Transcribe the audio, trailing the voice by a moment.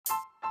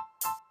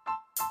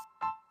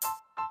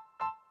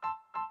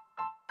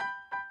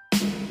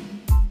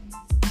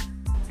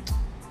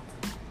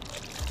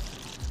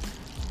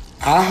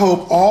I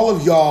hope all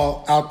of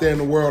y'all out there in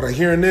the world are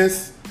hearing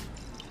this.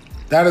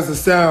 That is the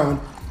sound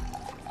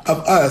of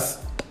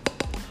us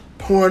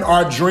pouring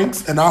our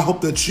drinks, and I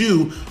hope that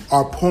you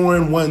are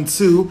pouring one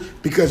too,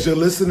 because you're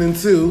listening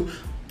to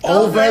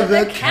Over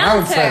the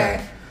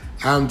Counter.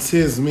 I'm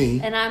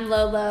Tisme. And I'm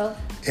Lolo.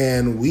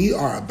 And we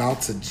are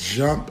about to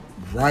jump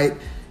right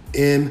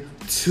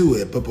into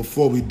it. But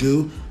before we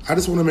do, I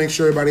just want to make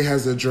sure everybody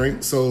has their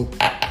drink. So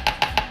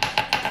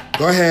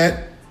go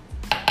ahead.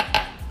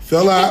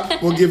 Fill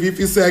up. We'll give you a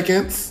few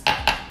seconds.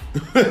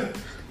 All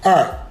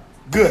right.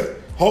 Good.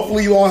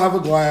 Hopefully you all have a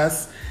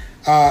glass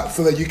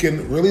so that you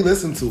can really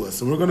listen to us.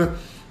 So we're going to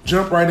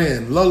jump right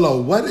in. Lolo,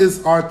 what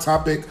is our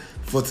topic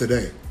for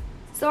today?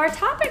 So our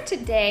topic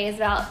today is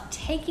about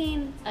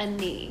taking a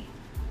knee.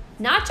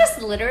 Not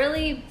just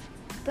literally,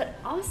 but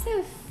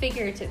also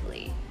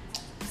figuratively.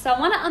 So I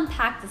want to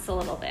unpack this a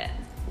little bit.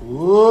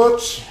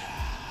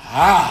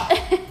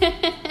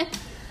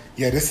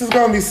 Yeah, this is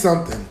going to be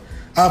something.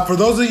 For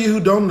those of you who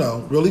don't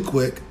know, really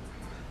quick,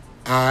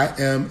 I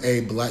am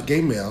a black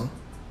gay male,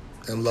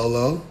 and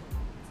Lolo,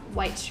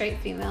 white straight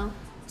female.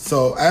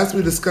 So as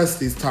we discuss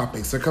these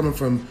topics, they're coming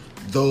from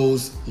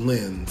those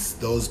lenses,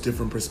 those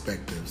different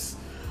perspectives.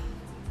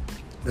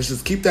 Let's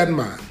just keep that in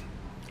mind.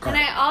 And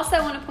I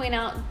also want to point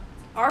out,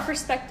 our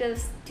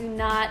perspectives do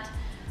not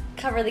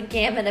cover the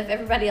gamut of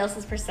everybody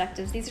else's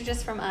perspectives. These are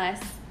just from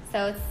us.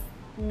 So it's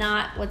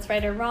not what's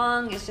right or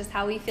wrong. It's just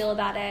how we feel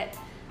about it.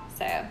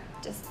 So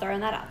just throwing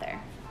that out there.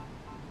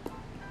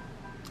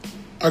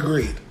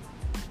 Agreed.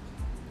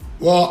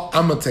 Well,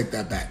 I'm going to take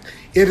that back.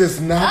 It is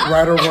not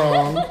right or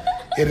wrong.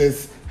 It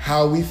is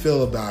how we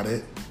feel about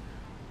it.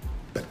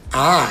 But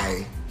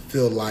I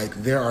feel like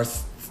there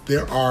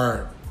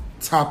are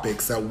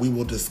topics that we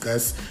will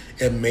discuss,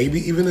 and maybe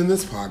even in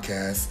this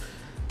podcast,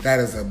 that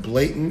is a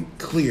blatant,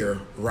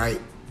 clear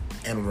right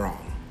and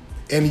wrong.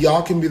 And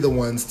y'all can be the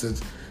ones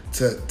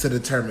to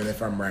determine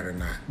if I'm right or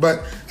not.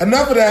 But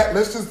enough of that.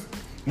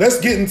 Let's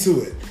get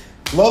into it.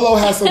 Lolo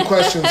has some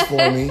questions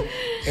for me,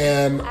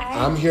 and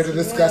I'm here to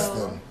discuss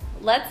them.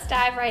 Let's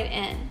dive right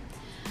in.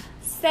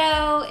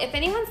 So, if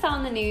anyone saw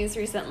in the news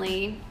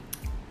recently,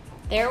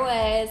 there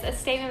was a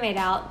statement made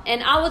out,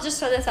 and I will just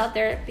throw this out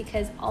there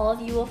because all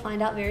of you will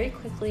find out very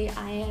quickly.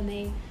 I am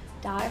a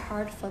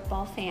diehard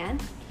football fan.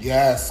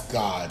 Yes,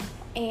 God.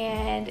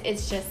 And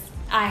it's just,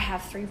 I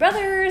have 3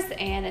 brothers,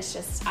 and it's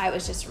just, I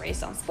was just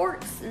raised on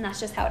sports, and that's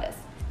just how it is.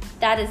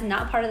 That is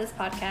not part of this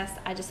podcast.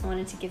 I just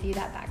wanted to give you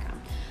that background.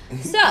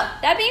 So,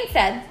 that being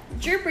said,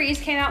 Drew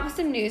Brees came out with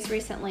some news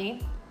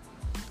recently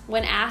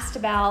when asked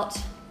about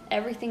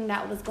everything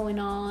that was going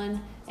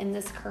on in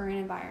this current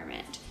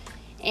environment.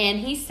 And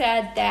he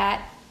said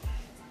that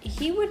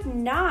he would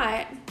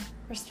not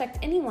respect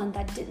anyone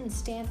that didn't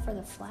stand for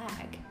the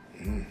flag.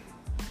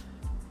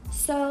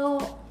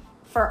 So,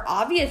 for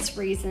obvious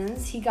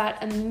reasons, he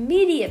got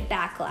immediate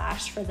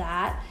backlash for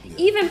that,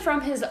 even from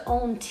his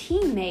own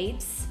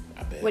teammates,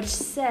 which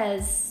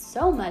says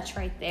so much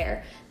right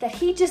there, that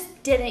he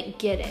just didn't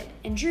get it.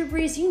 And Drew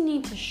Brees, you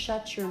need to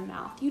shut your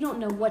mouth. You don't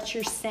know what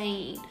you're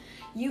saying.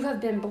 You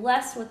have been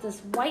blessed with this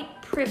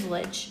white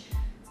privilege,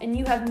 and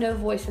you have no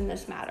voice in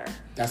this matter.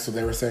 That's what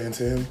they were saying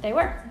to him? They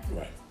were.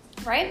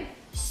 Right?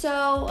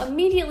 So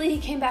immediately he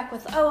came back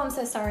with, oh, I'm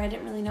so sorry, I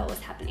didn't really know what was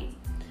happening.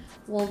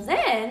 Well,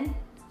 then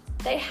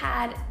they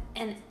had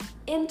an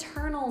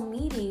internal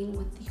meeting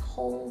with the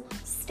whole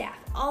staff,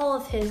 all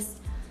of his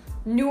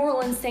New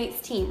Orleans Saints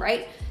team,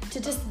 right? To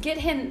just get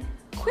him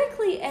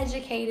quickly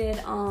educated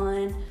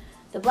on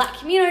the black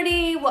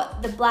community,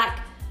 what the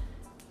black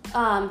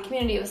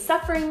community was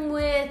suffering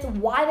with,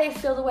 why they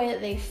feel the way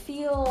that they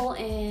feel,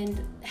 and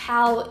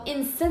how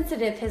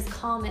insensitive his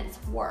comments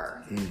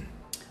were.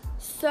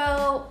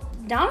 So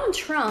Donald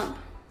Trump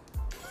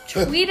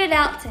tweeted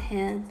out to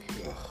him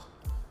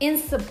in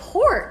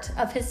support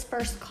of his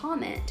first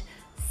comment,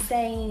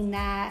 saying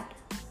that,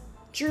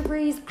 Drew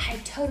Brees, I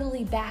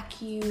totally back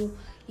you.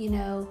 You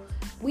know,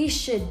 we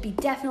should be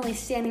definitely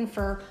standing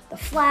for the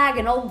flag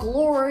and Old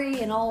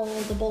Glory and all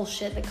the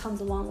bullshit that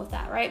comes along with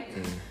that, right?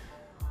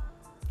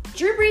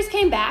 Drew Brees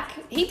came back.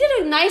 He did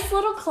a nice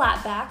little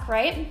clap back,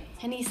 right?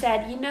 And he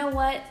said, you know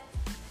what,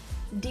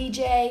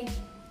 DJ,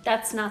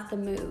 that's not the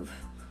move,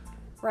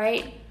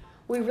 right?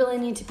 We really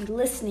need to be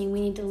listening. We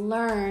need to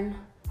learn,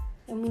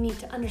 and we need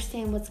to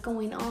understand what's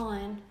going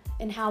on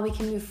and how we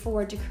can move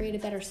forward to create a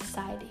better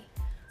society.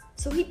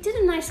 So he did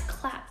a nice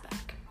clap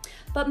back.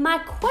 But my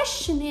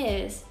question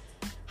is,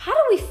 how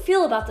do we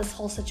feel about this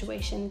whole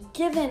situation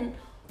given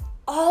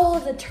all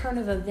of the turn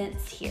of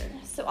events here?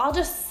 So I'll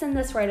just send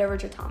this right over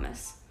to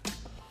Thomas.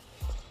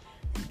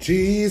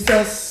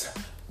 Jesus,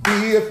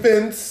 be a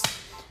fence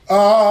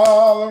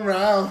all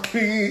around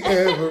me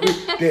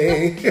every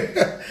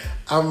day.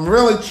 I'm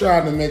really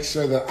trying to make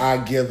sure that I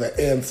give an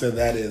answer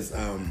that is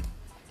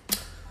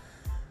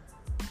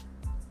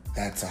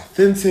that's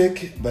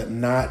authentic but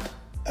not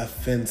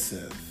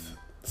offensive.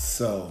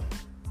 So,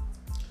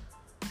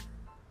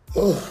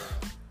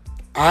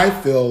 I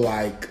feel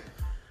like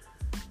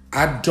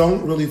I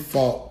don't really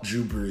fault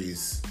Drew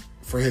Brees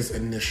for his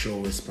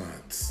initial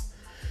response.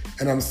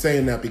 And I'm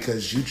saying that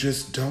because you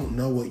just don't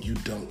know what you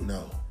don't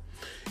know.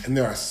 And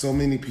there are so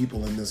many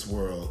people in this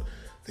world.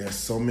 There are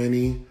so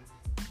many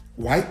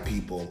white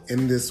people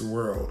in this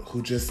world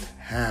who just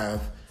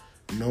have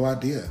no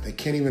idea. They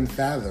can't even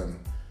fathom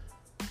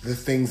the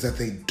things that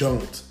they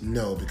don't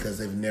know because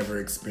they've never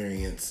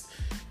experienced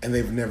and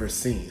they've never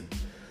seen.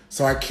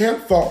 So I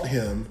can't fault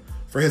him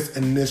for his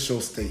initial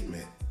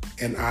statement.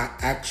 And I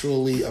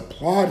actually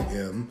applaud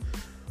him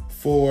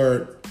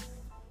for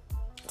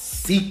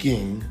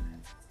seeking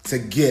to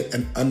get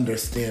an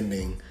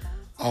understanding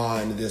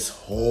on this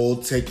whole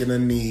taking a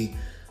knee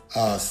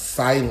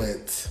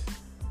silent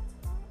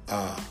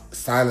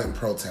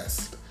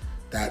protest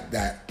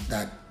that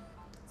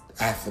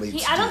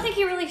athletes I don't think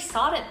he really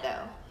sought it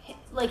though.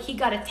 Like, he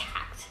got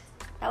attacked.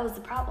 That was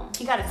the problem.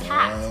 He got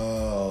attacked.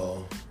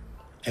 Oh.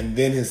 And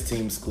then his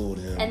team schooled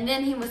him. And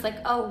then he was like,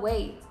 oh,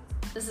 wait,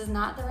 this is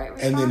not the right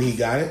response. And then he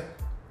got it?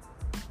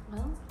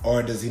 Well,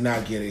 or does he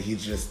not get it?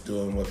 He's just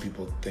doing what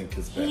people think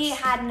is best. He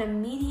had an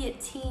immediate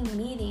team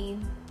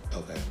meeting.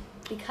 Okay.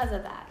 Because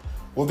of that.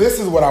 Well, this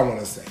is what I want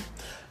to say.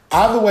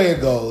 Either way it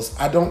goes,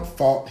 I don't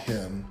fault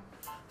him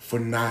for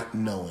not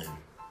knowing.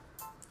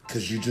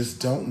 Because you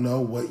just don't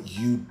know what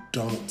you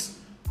don't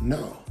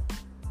know.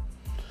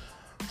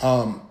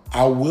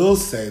 I will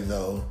say,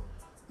 though,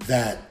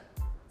 that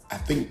I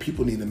think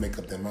people need to make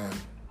up their mind.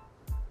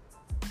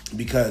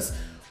 Because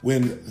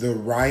when the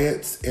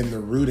riots and the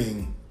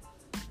rooting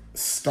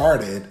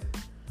started,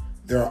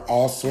 there are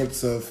all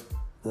sorts of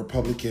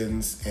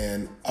Republicans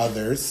and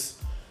others,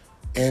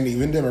 and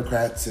even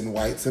Democrats and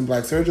whites and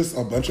blacks. There are just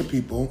a bunch of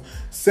people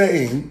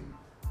saying,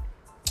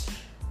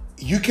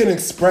 you can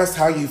express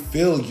how you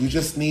feel. You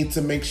just need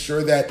to make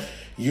sure that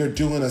you're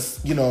doing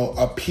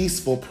a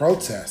peaceful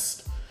protest.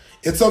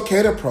 It's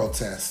okay to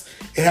protest.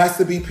 It has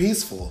to be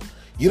peaceful.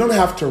 You don't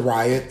have to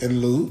riot and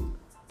loot.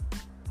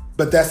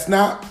 But that's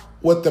not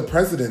what the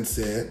president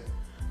said.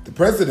 The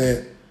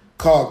president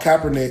called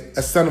Kaepernick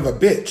a son of a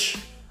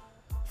bitch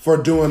for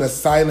doing a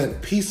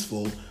silent,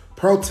 peaceful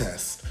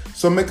protest.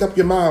 So make up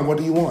your mind. What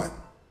do you want?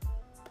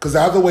 Because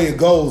either way it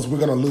goes, we're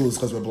going to lose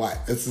because we're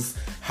black. This is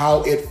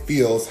how it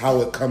feels, how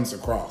it comes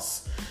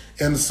across.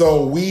 And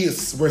so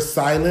we're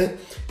silent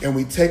and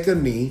we take a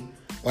knee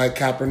like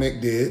Kaepernick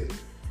did,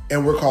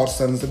 and we're called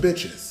sons of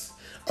bitches.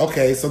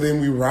 Okay, so then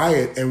we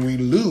riot and we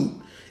loot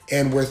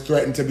and we're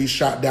threatened to be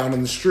shot down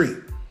in the street.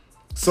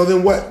 So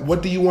then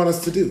what do you want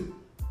us to do?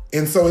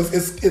 And so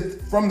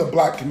it's from the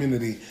black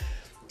community,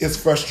 it's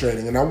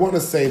frustrating. And I want to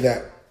say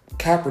that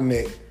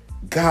Kaepernick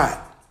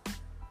got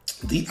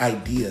the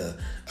idea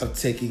of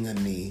taking a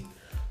knee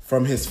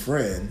from his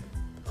friend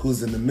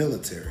who's in the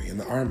military, in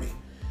the army.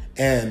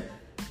 And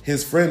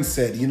his friend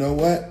said, you know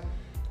what?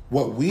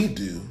 What we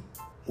do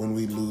when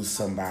we lose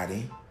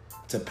somebody,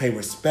 to pay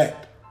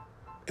respect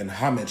and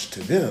homage to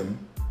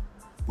them,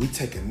 we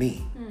take a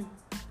knee.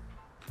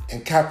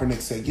 And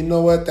Kaepernick said, you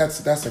know what?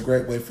 That's a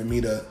great way for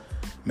me to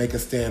make a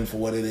stand for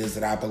what it is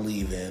that I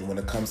believe in when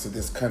it comes to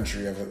this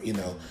country of,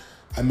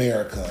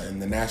 America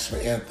and the national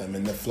anthem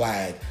and the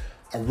flag.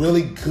 A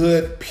really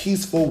good,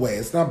 peaceful way.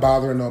 It's not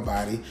bothering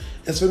nobody.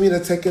 It's for me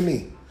to take a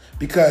knee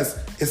because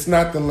it's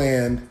not the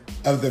land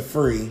of the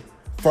free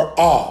for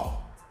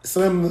all. It's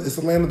the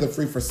land of the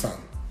free for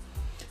some.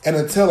 And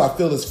until I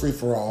feel it's free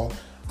for all,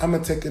 I'm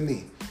going to take a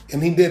knee.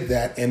 And he did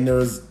that, and there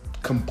was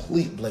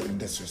complete blatant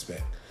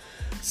disrespect.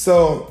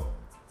 So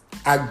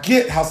I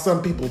get how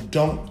some people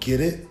don't get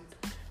it.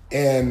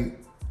 And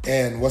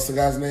what's the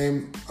guy's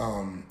name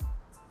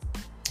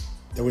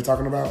that we're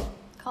talking about?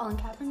 Colin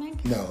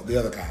Kaepernick? No, the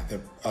other guy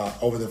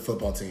over the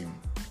football team.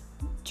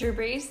 Drew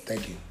Brees?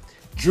 Thank you.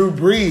 Drew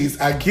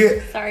Brees, I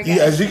get. Sorry, guys.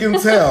 As you can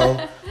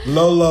tell,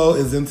 Lolo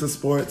is into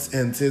sports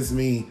and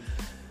Tisme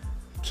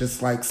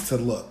just likes to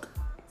look.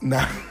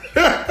 Nah.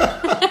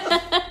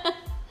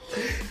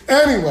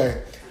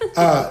 Anyway,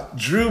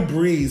 Drew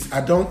Brees, I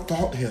don't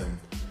fault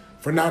him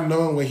for not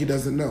knowing what he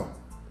doesn't know.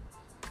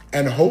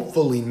 And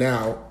hopefully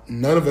now,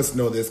 none of us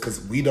know this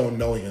because we don't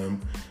know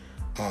him,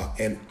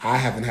 and I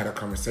haven't had a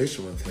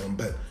conversation with him,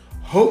 but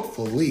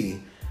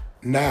hopefully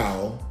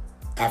now,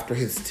 after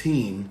his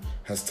team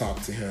has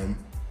talked to him,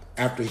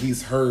 after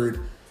he's heard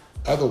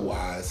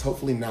otherwise,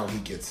 hopefully now he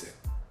gets it.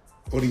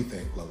 What do you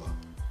think, Lola?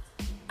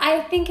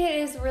 I think it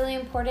is really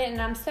important,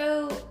 and I'm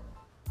so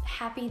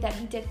happy that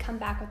he did come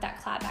back with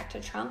that clap back to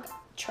Trump.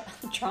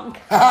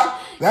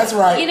 That's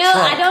right. Trump.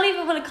 I don't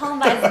even want to call him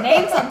by his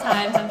name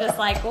sometimes. I'm just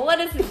like, well, what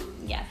is his...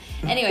 Yeah.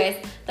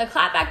 Anyways, the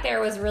clap back there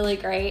was really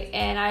great,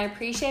 and I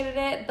appreciated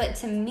it, but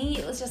to me,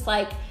 it was just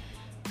like,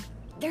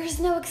 there's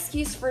no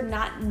excuse for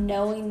not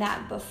knowing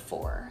that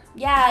before.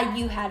 Yeah,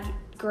 you had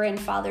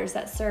grandfathers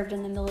that served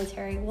in the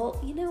military. Well,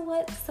 you know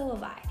what? So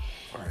have I.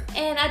 Right.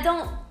 And I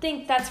don't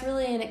think that's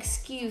really an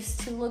excuse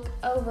to look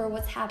over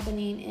what's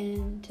happening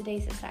in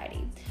today's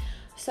society.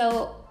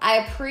 So I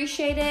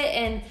appreciate it,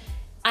 and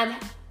I'm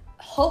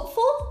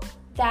hopeful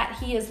that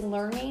he is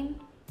learning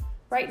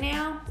right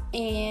now,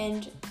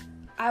 and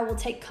I will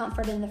take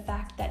comfort in the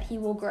fact that he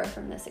will grow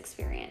from this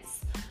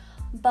experience.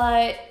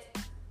 But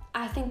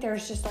I think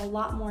there's just a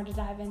lot more to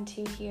dive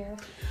into here.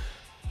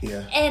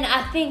 Yeah. And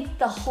I think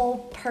the whole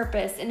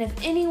purpose, and if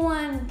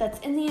anyone that's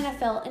in the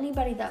NFL,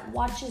 anybody that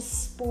watches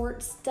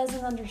sports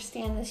doesn't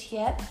understand this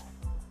yet,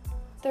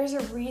 there's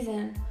a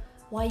reason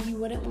why you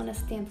wouldn't want to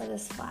stand for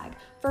this flag.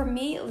 For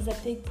me, it was a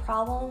big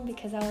problem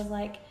because I was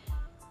like,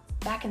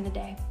 back in the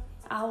day,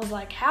 I was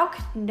like, how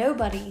could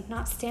nobody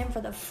not stand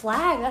for the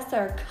flag? That's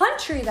our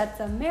country, that's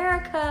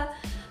America.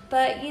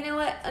 But you know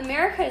what?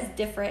 America is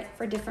different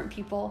for different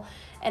people.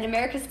 And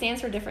America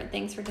stands for different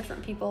things for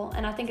different people.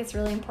 And I think it's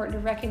really important to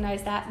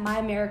recognize that my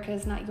America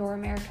is not your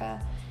America.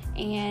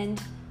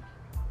 And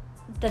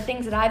the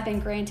things that I've been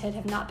granted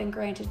have not been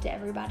granted to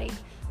everybody.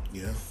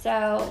 Yeah.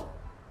 So,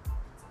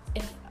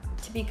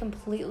 to be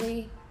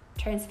completely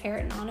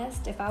transparent and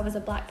honest, if I was a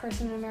black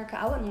person in America,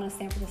 I wouldn't want to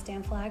stand for this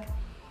damn flag.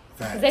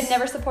 Facts. Because they've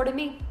never supported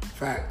me.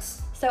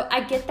 Facts. So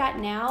I get that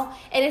now.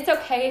 And it's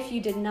okay if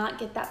you did not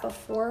get that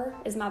before,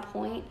 is my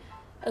point.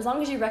 As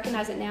long as you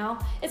recognize it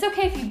now. It's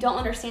okay if you don't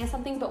understand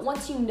something, but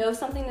once you know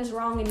something is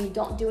wrong and you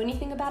don't do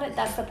anything about it,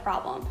 that's the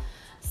problem.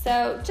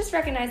 So just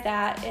recognize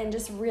that and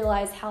just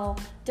realize how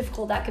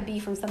difficult that could be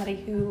from somebody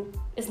who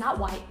is not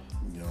white.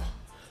 Yeah.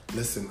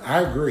 Listen,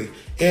 I agree.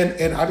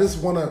 And I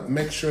just want to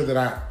make sure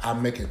that I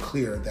make it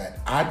clear that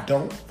I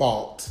don't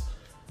fault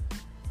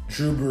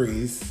Drew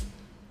Brees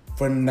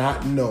for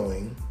not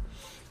knowing.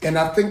 And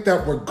I think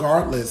that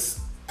regardless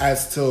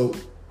as to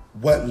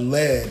what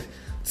led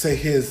to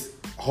his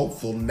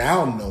hopeful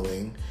now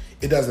knowing,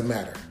 it doesn't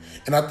matter.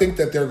 And I think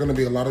that there are going to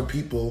be a lot of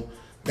people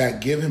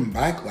that give him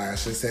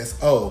backlash that says,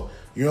 oh,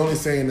 you're only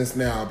saying this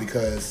now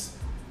because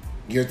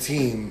your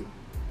team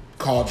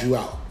called you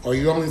out. Or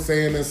you're only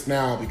saying this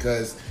now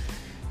because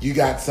you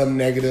got some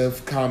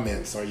negative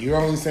comments. Or you're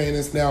only saying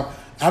this now.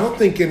 I don't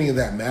think any of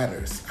that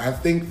matters. I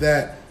think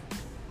that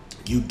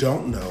you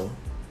don't know,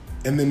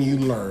 and then you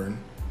learn,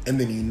 and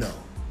then you know.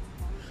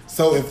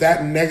 So if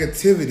that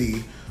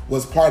negativity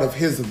was part of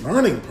his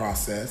learning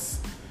process,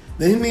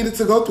 then he needed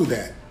to go through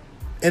that.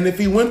 And if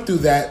he went through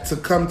that to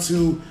come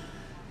to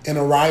an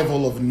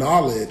arrival of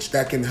knowledge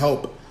that can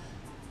help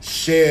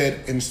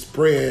shed and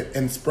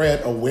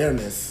spread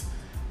awareness,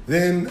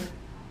 then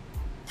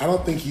I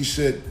don't think he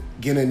should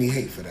get any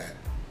hate for that.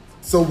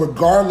 So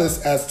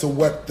regardless as to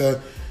what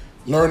the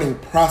learning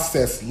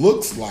process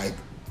looks like,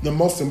 the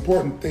most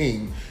important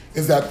thing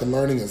is that the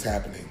learning is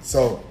happening.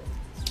 So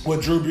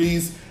with Drew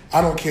Brees,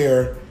 I don't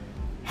care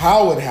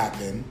how it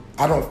happened.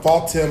 I don't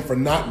fault him for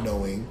not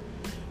knowing.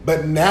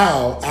 But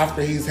now,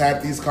 after he's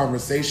had these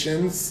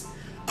conversations,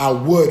 I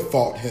would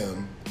fault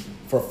him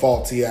for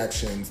faulty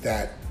actions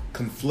that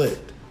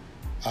conflict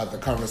the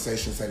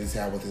conversations that he's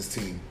had with his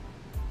team.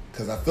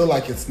 Because I feel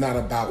like it's not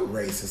about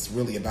race. It's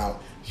really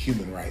about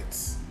human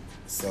rights.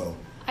 So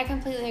I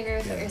completely agree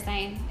with what you're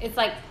saying. It's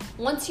like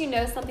once you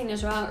know something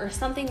is wrong or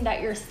something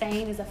that you're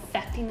saying is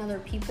affecting other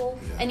people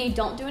and you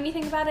don't do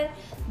anything about it,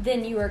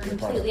 then you are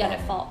completely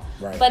at fault.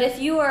 Right. But if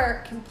you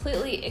are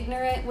completely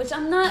ignorant, which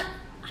I'm not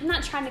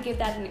trying to give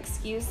that an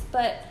excuse,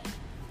 but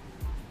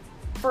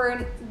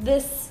for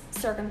this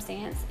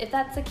circumstance, if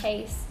that's the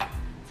case,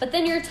 but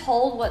then you're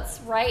told what's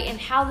right and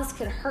how this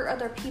could hurt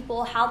other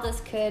people, how this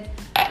could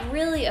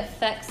really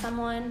affect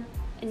someone,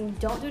 and you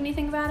don't do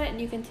anything about it and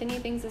you continue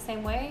things the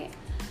same way,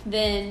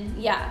 then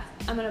yeah,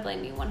 I'm going to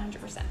blame you 100%.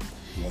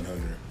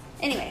 100.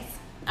 Anyways,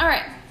 all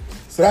right.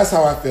 So that's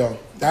how I feel.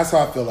 That's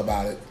how I feel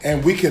about it.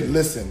 And we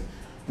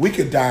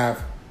could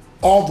dive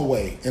all the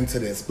way into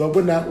this, but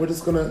we're not. We're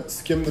just going to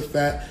skim the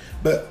fat.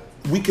 But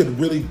we could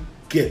really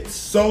get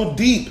so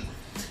deep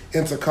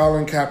into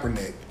Colin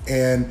Kaepernick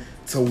and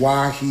to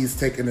why he's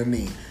taking a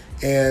knee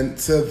and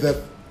to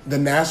the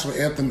national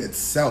anthem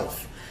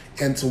itself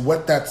and to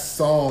what that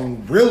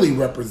song really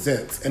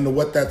represents and to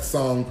what that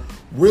song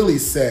really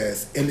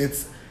says in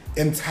its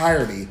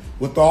entirety,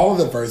 with all of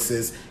the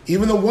verses,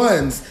 even the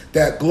ones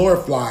that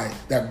glorify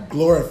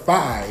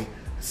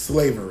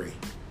slavery.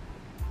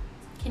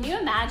 Can you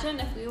imagine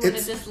if we would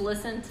have just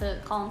listened to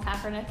Colin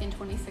Kaepernick in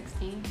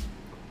 2016?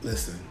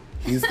 Listen,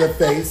 he's the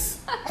face.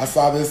 I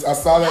saw that. He's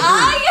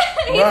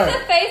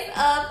the face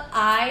of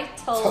I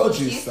told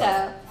you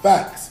so.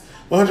 Facts.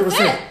 100%.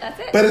 That's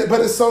it.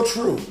 But it's so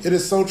true. It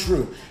is so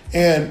true.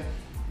 And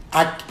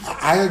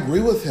I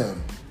agree with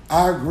him.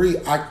 I agree.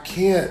 I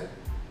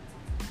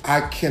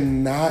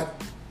cannot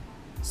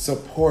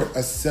support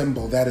a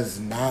symbol that is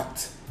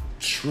not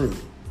true.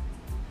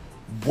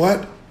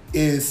 What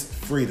is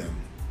freedom?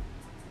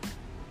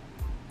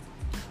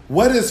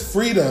 What is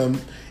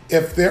freedom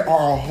if there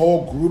are a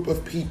whole group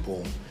of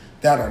people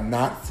that are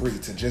not free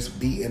to just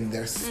be in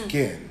their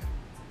skin?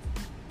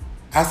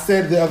 I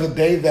said the other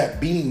day that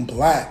being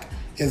black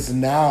is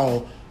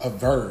now a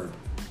verb.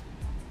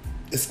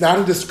 It's not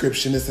a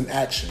description, it's an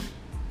action.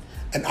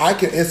 And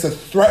it's a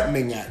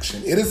threatening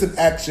action. It is an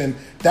action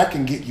that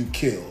can get you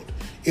killed.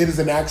 It is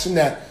an action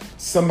that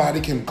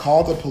somebody can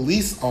call the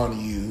police on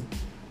you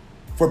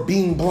for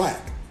being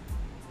black.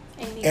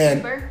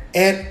 And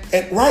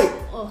right.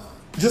 Ugh.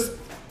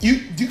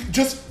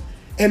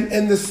 And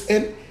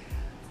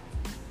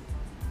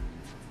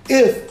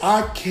if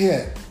I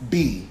can't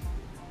be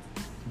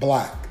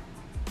black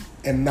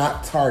and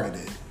not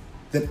targeted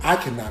then I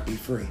cannot be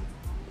free.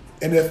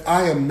 And if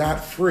I am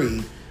not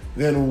free,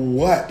 then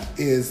what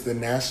is the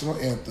national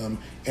anthem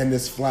and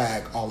this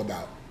flag all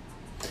about?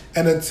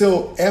 And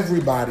until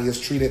everybody is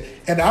treated,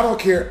 and I don't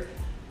care,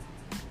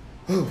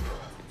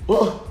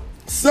 well,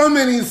 so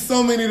many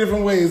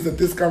different ways that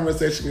this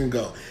conversation can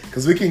go.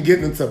 Because we can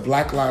get into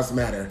Black Lives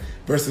Matter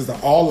versus the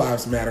All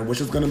Lives Matter,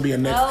 which is going to be a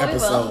next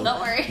episode. We will.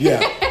 Don't worry.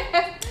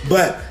 Yeah.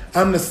 But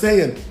I'm just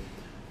saying,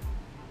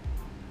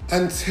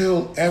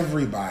 until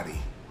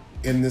everybody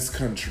in this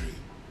country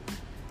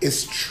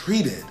is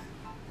treated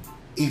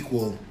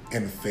equal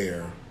and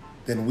fair,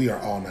 then we are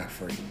all not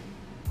free.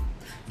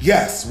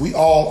 Yes, we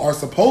all are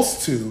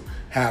supposed to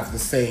have the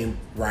same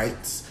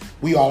rights.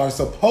 We all are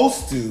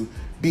supposed to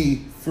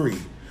be free.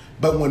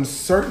 But when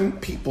certain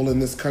people in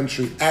this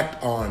country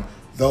act on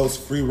those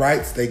free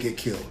rights, they get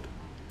killed.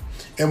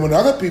 And when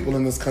other people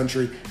in this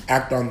country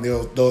act on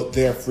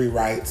their free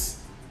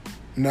rights,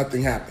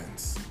 nothing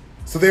happens.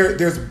 So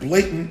there's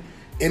blatant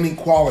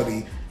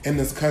inequality in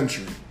this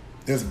country.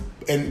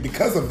 And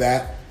because of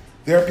that,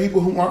 there are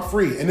people who aren't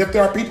free. And if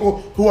there are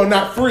people who are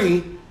not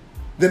free,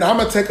 then I'm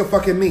going to take a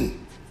fucking knee.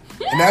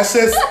 And that's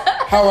just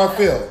how I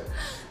feel.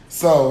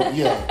 So,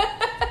 yeah.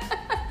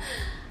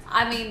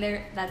 I mean,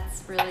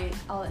 that's really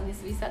all that needs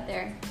to be said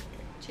there.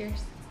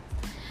 Cheers.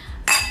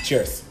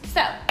 Cheers.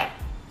 So,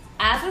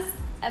 as this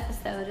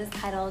episode is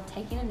titled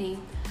Taking a Knee,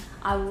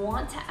 I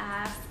want to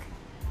ask,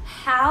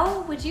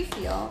 how would you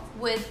feel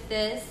with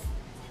this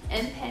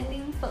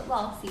impending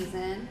football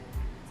season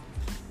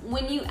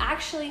when you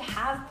actually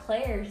have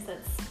players that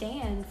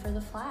stand for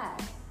the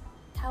flag?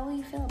 How will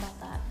you feel about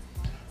that?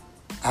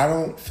 I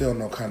don't feel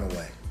no kind of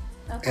way.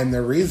 Okay. And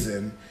the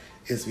reason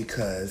is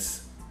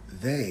because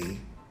they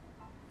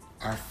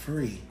are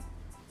free.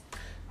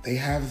 They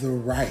have the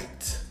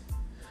right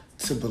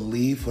to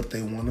believe what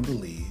they want to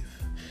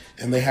believe.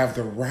 And they have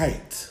the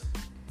right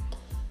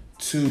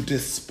to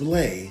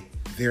display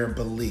their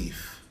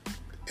belief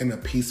in a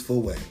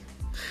peaceful way.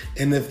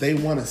 And if they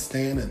want to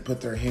stand and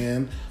put their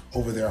hand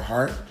over their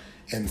heart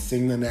and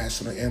sing the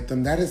national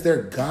anthem, that is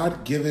their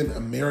God-given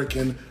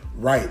American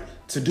right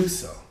to do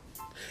so.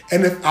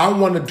 And if I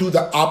want to do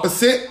the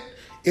opposite,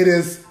 it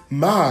is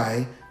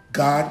my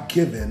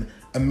God-given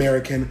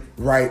American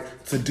right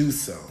to do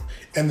so.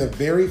 And the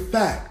very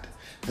fact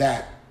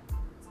that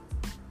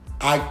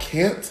I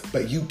can't,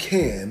 but you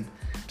can,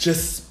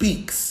 just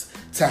speaks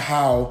to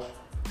how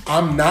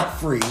I'm not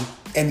free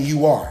and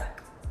you are.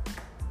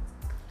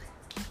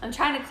 I'm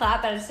trying to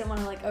clap, but I just didn't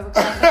want to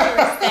overclap what you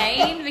were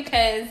saying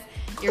because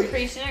you're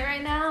preaching it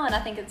right now, and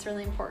I think it's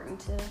really important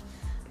to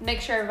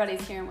make sure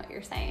everybody's hearing what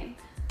you're saying.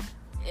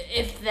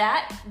 If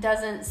that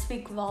doesn't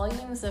speak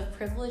volumes of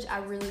privilege, I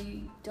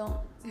really don't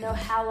know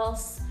how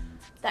else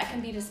that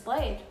can be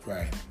displayed.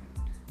 Right.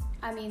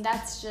 I mean,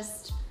 that's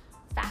just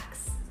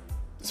facts.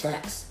 It's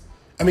facts.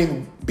 I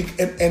mean,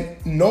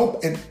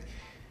 and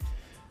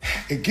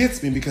it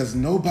gets me because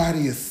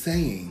nobody is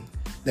saying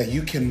that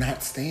you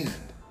cannot stand.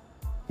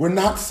 We're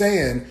not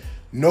saying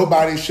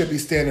nobody should be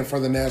standing for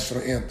the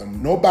national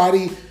anthem.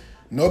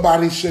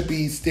 Nobody should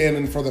be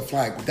standing for the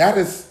flag.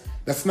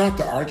 That's not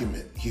the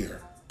argument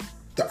here.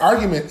 The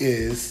argument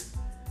is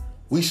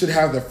we should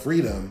have the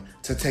freedom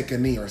to take a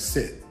knee or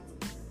sit.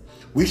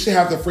 We should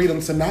have the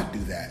freedom to not do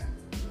that.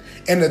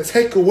 And to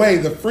take away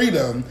the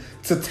freedom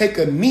to take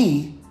a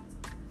knee.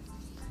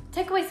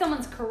 Take away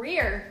someone's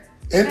career.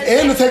 And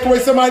to take away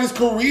somebody's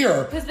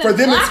career for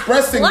them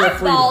expressing their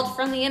freedom. Blackballed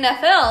from the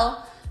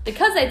NFL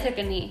because they took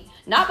a knee.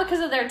 Not because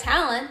of their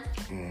talent.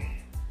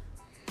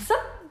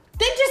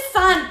 They just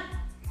signed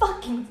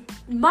fucking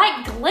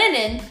Mike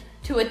Glennon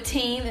to a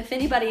team. If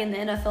anybody in the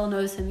NFL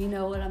knows him, you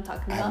know what I'm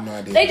talking about. I have no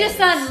idea. They just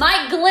signed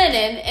Mike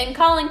Glennon, and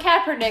Colin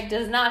Kaepernick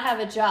does not have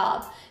a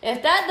job.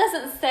 If that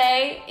doesn't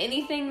say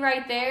anything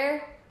right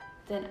there,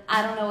 then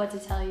I don't know what to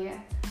tell you.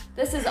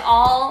 This is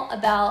all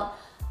about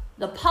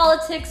the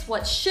politics,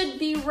 what should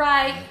be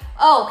right.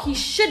 Oh, he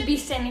should be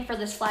standing for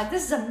this flag.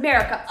 This is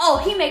America. Oh,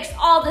 he makes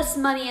all this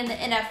money in the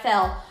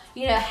NFL.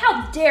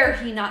 How dare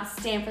he not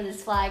stand for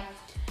this flag?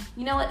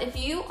 You know what? If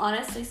you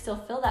honestly still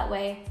feel that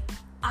way,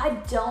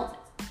 I don't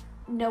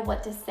know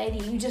what to say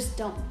to you. You just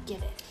don't get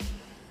it.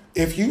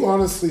 If you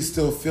honestly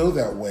still feel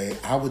that way,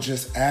 I would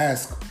just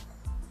ask,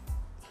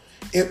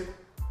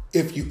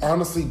 if you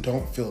honestly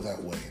don't feel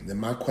that way, then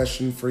my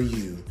question for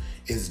you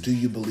is, do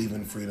you believe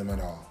in freedom at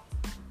all?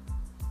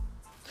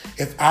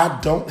 If I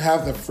don't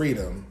have the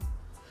freedom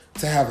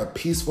to have a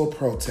peaceful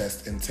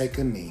protest and take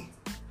a knee,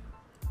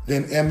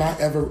 then am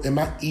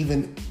I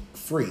even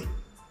free?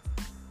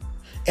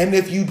 And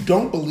if you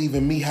don't believe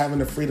in me having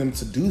the freedom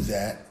to do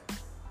that,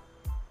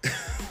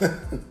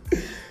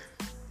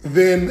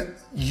 then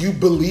you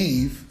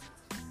believe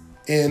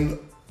in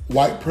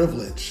white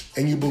privilege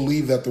and you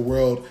believe that the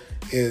world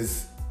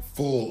is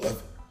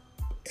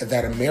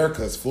that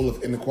America is full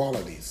of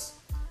inequalities.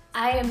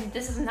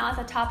 This is not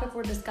the topic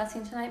we're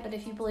discussing tonight, but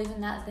if you believe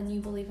in that, then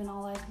you believe in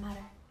all lives matter.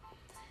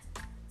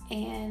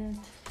 And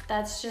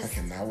that's just...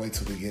 I cannot wait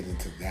till we get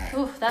into that.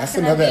 That's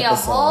going to be a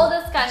whole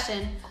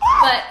discussion.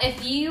 But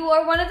if you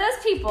are one of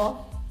those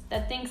people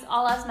that thinks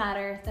all lives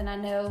matter, then I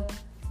know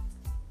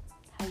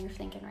how you're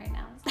thinking right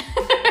now.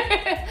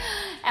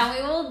 And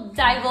we will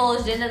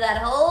divulge into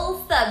that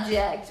whole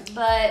subject,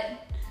 but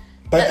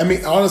I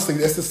mean, honestly,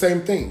 it's the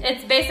same thing.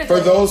 It's basically... For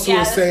those who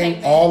are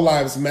saying all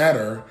lives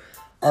matter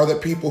are the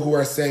people who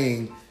are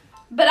saying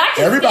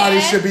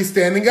everybody should be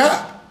standing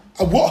up.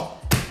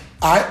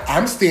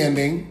 I'm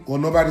standing. Well,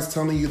 nobody's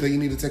telling you that you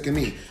need to take a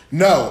knee.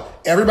 No,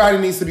 everybody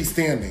needs to be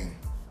standing.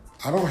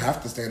 I don't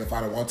have to stand if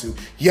I don't want to.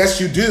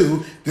 Yes, you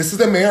do. This is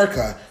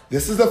America.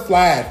 This is the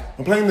flag.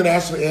 I'm playing the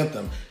national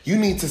anthem. You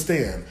need to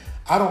stand.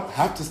 I don't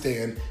have to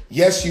stand.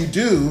 Yes, you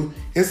do.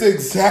 It's the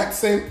exact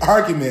same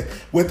argument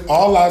with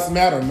all lives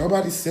matter.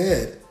 Nobody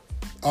said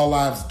all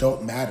lives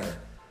don't matter.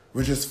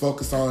 We're just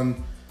focused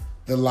on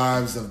the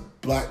lives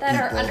of black people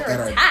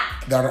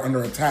that are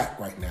under attack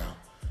right now.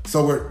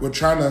 So we're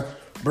trying to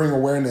bring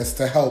awareness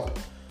to help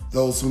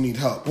those who need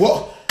help.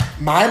 Well,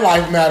 my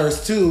life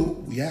matters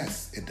too.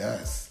 Yes, it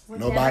does.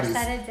 Nobody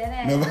said it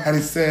didn't. Nobody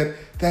said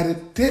that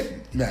it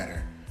didn't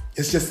matter.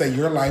 It's just that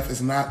your life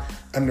is not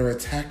under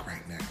attack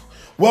right now.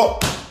 Well,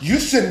 you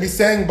shouldn't be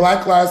saying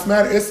Black Lives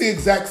Matter. It's the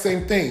exact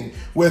same thing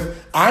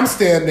with I'm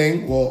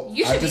standing. Well,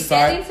 you should be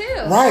standing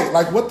too. Right.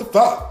 Like, what the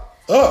fuck?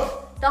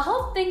 Ugh. The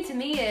whole thing to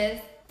me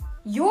is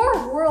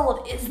your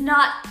world is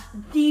not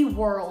the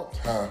world.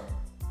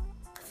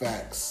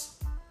 Facts.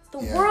 The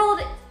world,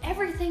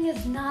 everything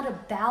is not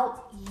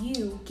about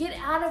you. Get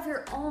out of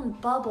your own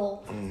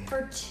bubble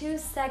for 2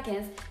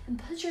 seconds and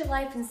put your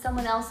life in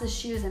someone else's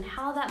shoes and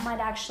how that might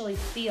actually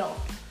feel.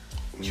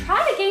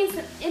 Try to gain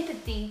some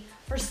empathy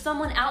for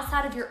someone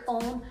outside of your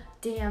own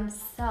damn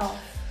self.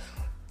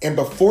 And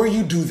before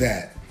you do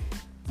that,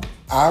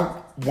 I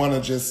want to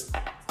just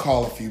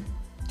call a few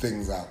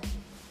things out.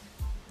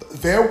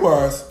 There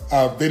was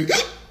a video.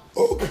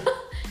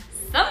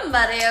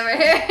 Somebody over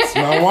here. It's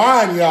my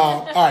wine,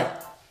 y'all. All right.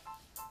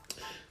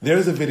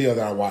 There's a video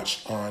that I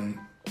watched on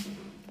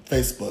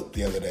Facebook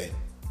the other day.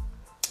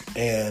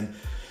 And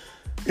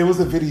it was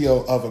a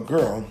video of a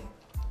girl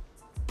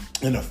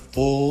in a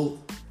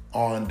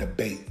full-on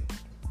debate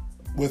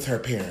with her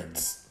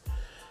parents.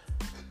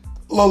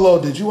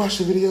 Lolo, did you watch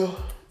the video?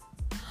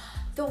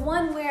 The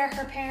one where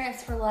her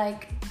parents were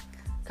like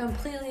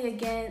completely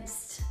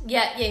against...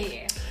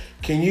 Yeah.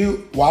 Can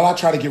you, while I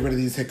try to get rid of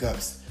these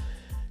hiccups,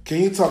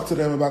 can you talk to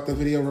them about the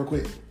video real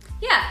quick?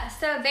 Yeah,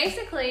 so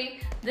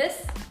basically,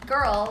 this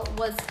girl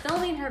was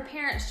filming her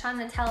parents trying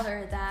to tell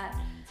her that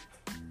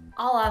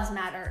all lives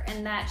matter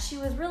and that she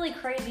was really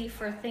crazy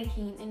for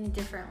thinking any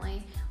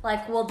differently.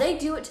 Like, well, they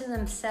do it to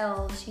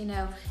themselves, you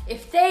know.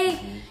 If they,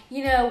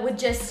 you know, would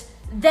just,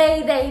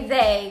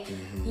 they,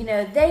 you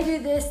know, they do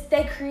this,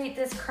 they create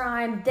this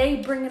crime, they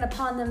bring it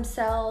upon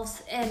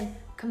themselves and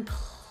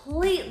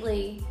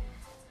completely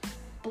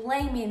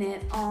blaming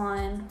it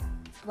on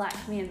Black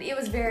community. It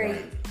was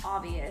very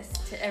obvious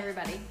to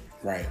everybody.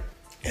 Right.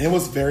 And it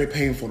was very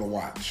painful to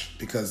watch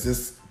because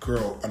this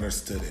girl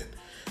understood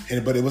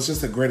it. But it was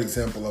just a great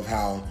example of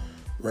how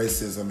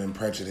racism and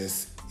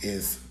prejudice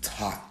is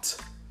taught.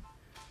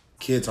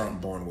 Kids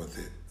aren't born with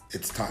it.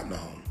 It's taught in the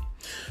home.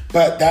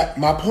 But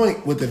my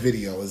point with the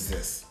video is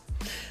this.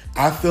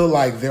 I feel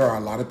like there are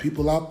a lot of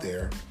people out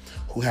there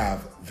who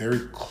have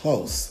very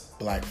close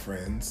Black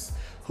friends,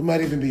 who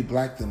might even be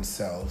Black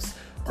themselves,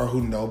 or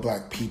who know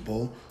Black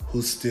people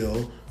who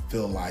still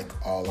feel like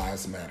all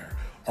lives matter.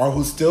 Or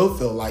who still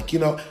feel like, you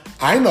know,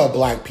 I know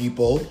Black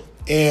people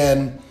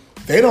and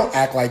they don't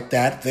act like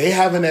that. They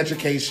have an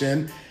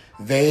education.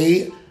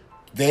 They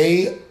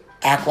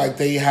act like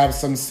they have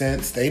some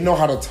sense. They know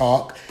how to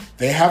talk.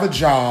 They have a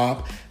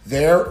job.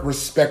 They're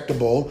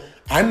respectable.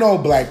 I know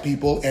Black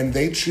people and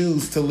they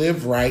choose to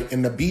live right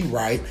and to be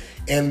right.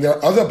 And there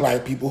are other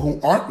Black people who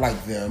aren't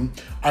like them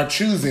are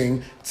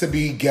choosing to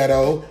be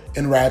ghetto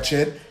and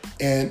ratchet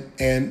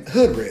and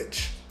hood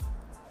rich.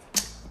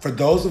 For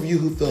those of you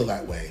who feel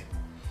that way,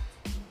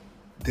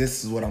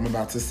 this is what I'm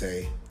about to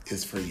say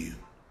is for you.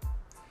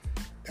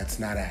 That's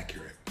not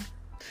accurate.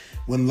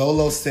 When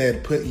Lolo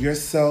said, put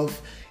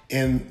yourself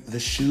in the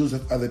shoes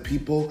of other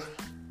people,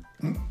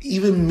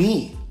 even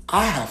me,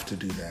 I have to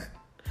do that.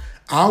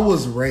 I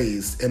was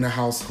raised in a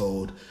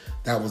household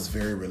that was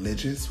very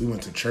religious. We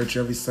went to church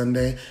every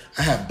Sunday.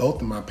 I had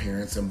both of my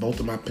parents, and both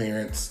of my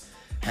parents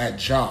had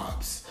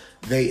jobs.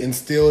 They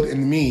instilled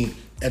in me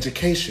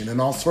education and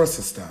all sorts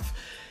of stuff.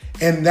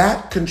 And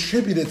that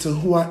contributed to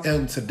who I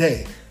am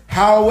today.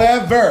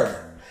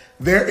 However,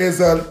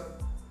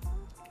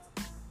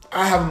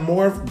 I have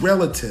more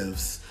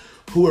relatives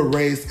who were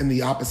raised in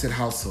the opposite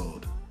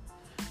household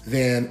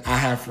than I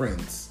have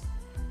friends.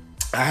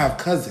 I have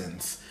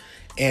cousins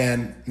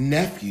and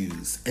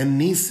nephews and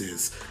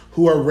nieces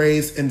who are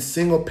raised in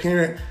single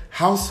parent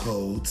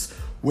households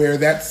where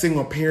that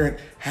single parent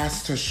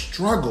has to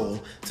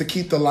struggle to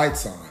keep the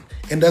lights on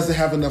and doesn't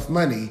have enough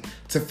money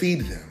to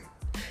feed them.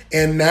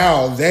 And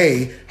now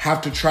they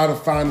have to try to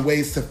find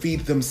ways to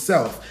feed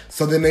themselves.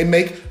 So then they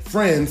make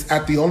friends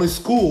at the only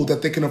school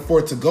that they can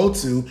afford to go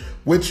to,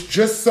 which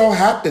just so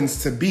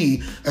happens to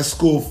be a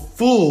school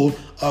full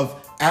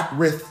of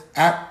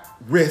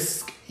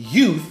at-risk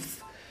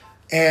youth.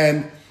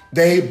 and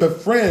they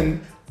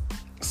befriend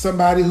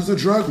somebody who's a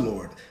drug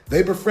lord.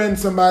 They befriend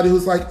somebody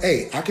who's like,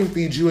 hey, I can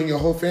feed you and your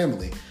whole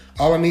family.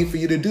 All I need for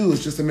you to do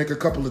is just to make a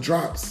couple of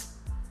drops.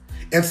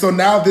 And so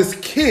now this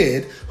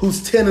kid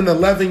who's 10 and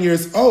 11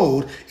 years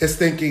old is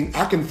thinking,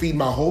 I can feed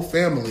my whole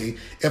family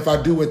if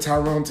I do what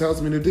Tyrone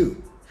tells me to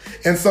do.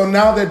 And so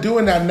now they're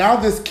doing that. Now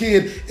this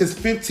kid is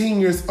 15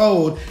 years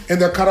old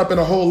and they're caught up in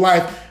a whole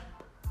life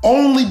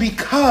only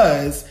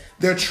because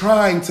they're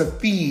trying to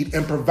feed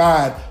and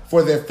provide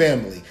for their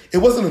family. It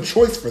wasn't a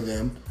choice for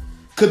them.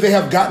 Could they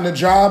have gotten a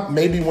job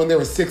maybe when they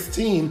were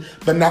 16,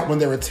 but not when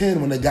they were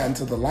 10 when they got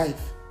into the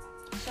life?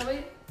 Shall we?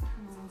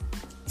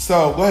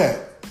 So go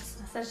ahead.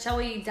 So shall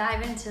we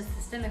dive into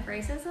systemic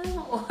racism?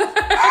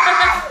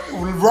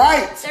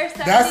 Right. There's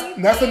so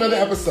that's another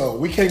episode.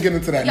 We can't get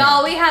into that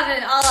Y'all, now. we have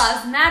an All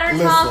Lives Matter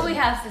Listen. talk. We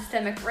have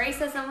systemic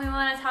racism we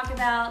want to talk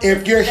about.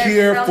 If you're There's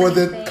here so for many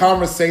the things.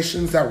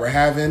 conversations that we're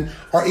having,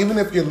 or even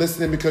if you're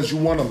listening because you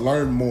want to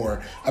learn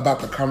more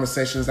about the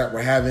conversations that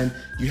we're having,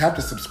 you have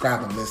to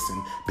subscribe and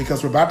listen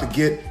because we're about to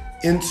get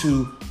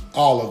into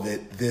all of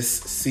it this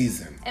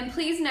season. And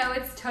please know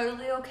it's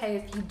totally okay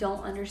if you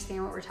don't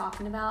understand what we're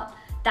talking about.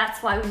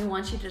 That's why we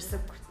want you to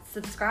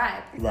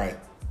subscribe. Right.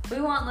 We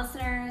want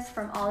listeners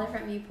from all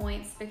different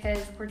viewpoints because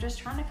we're just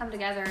trying to come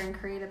together and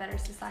create a better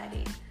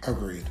society.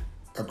 Agreed.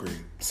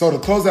 So to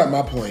close out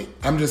my point,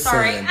 I'm just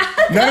saying.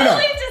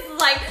 No. Just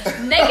like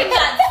making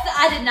that.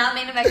 I did not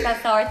mean to make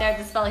that sound right there. I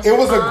just felt like It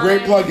was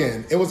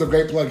a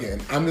great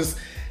plug-in. I'm just,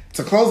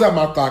 to close out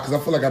my thought, because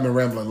I feel like I've been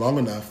rambling long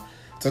enough.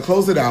 To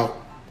close it out,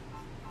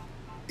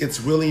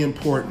 it's really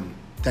important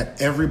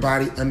that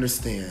everybody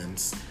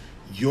understands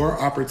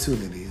your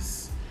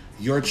opportunities,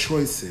 your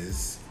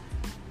choices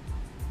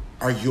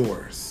are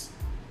yours.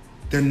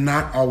 They're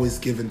not always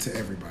given to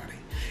everybody.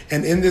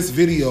 And in this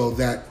video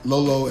that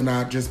Lolo and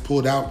I just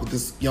pulled out with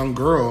this young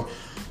girl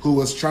who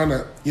was trying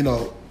to,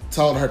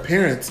 tell her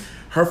parents,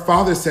 her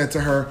father said to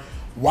her,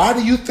 why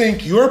do you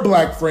think your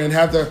black friend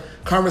had the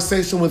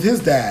conversation with his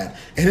dad?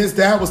 And his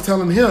dad was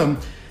telling him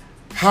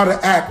how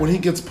to act when he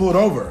gets pulled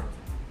over.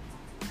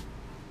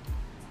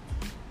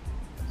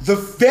 The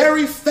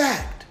very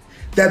fact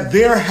that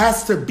there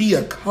has to be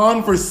a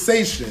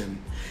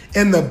conversation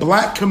in the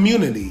black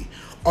community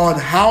on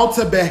how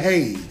to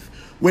behave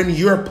when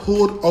you're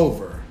pulled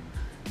over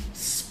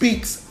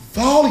speaks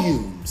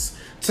volumes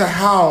to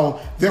how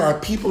there are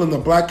people in the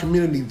black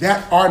community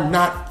that are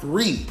not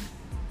free.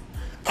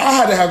 I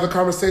had to have the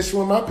conversation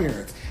with my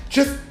parents.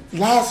 Just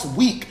last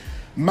week,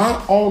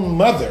 my own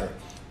mother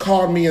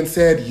called me and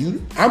said,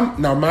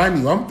 now mind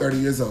you, I'm 30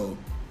 years old.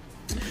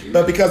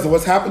 But because of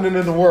what's happening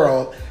in the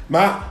world,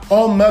 my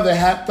own mother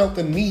had felt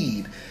the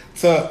need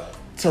to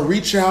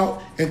reach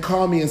out and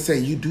call me and say,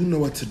 you do know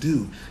what to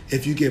do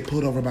if you get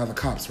pulled over by the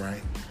cops,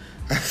 right?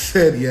 I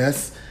said,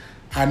 yes,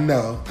 I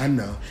know.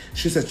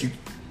 She said,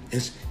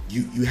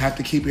 you have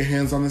to keep your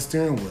hands on the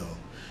steering wheel.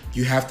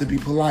 You have to be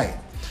polite.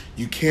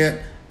 You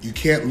can't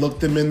look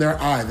them in their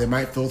eye. They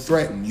might feel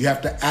threatened. You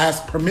have to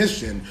ask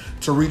permission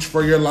to reach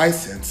for your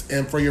license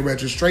and for your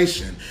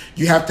registration.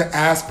 You have to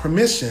ask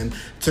permission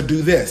to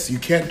do this. You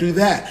can't do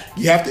that.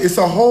 It's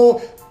a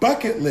whole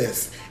bucket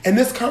list. And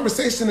this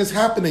conversation is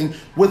happening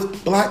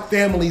with black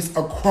families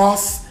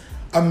across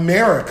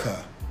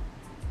America.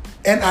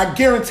 And I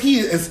guarantee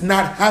it's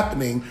not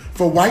happening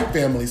for white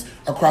families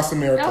across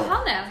America. No,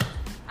 hell no.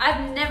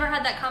 I've never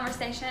had that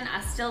conversation.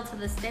 I still, to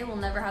this day, will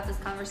never have this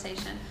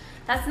conversation.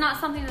 That's not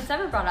something that's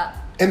ever brought up.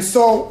 And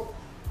so,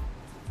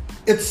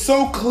 it's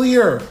so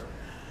clear.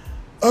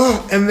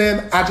 And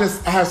then I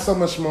have so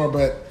much more,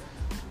 but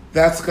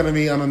that's going to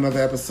be on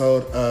another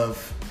episode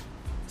of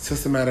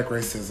Systematic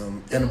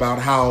Racism and about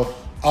how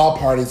all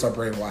parties are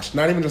brainwashed.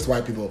 Not even just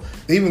white people.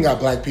 They even got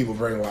black people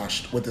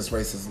brainwashed with this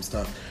racism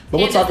stuff. But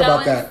we'll talk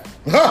about that.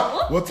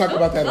 We'll talk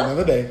about that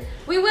another day.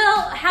 We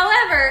will.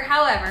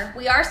 However,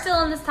 we are still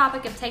on this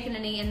topic of taking a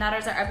knee, and that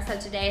is our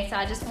episode today. So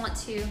I just want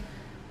to...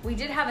 We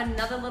did have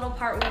another little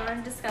part we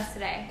wanted to discuss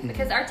today.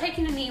 Because our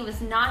taking a knee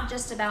was not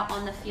just about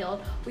on the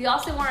field. We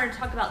also wanted to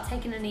talk about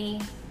taking a knee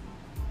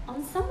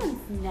on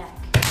someone's neck.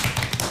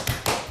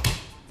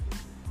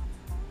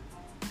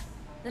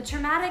 The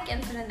traumatic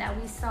incident that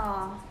we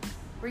saw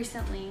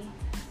recently,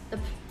 the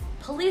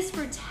police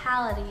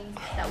brutality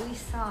that we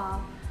saw,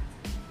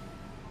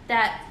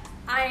 that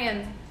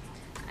I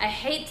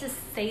hate to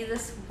say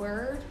this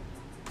word,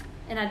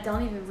 and I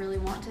don't even really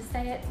want to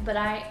say it, but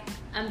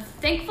I'm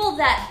thankful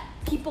that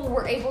people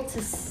were able to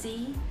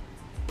see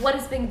what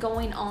has been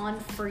going on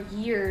for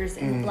years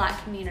in the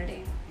black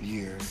community.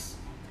 Years.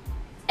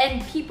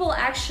 And people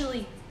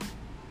actually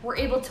were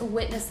able to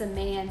witness a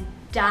man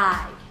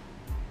die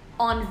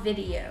on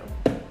video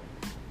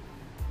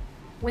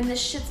when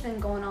this shit's been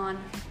going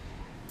on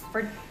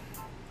for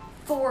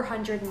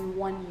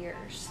 401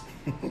 years,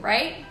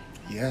 right?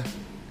 Yeah.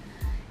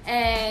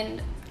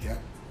 And yeah.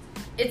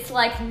 It's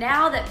like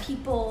now that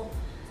people,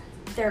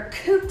 they're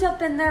cooped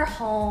up in their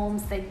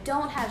homes, they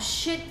don't have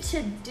shit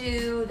to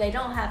do, they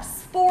don't have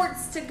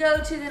sports to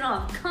go to, they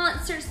don't have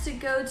concerts to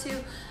go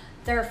to,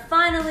 they're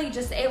finally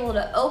just able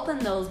to open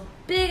those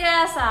big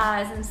ass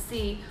eyes and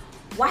see,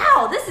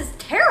 wow, this is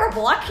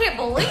terrible. I can't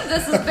believe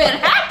this has been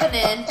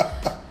happening.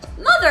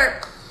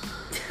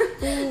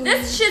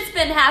 This shit's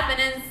been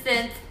happening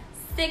since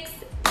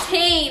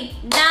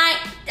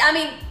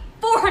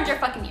 400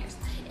 fucking years.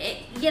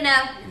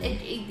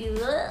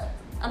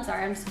 I'm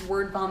sorry, I'm just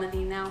word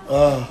vomiting now.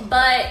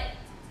 But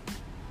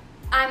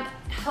I'm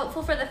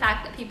hopeful for the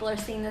fact that people are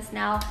seeing this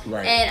now.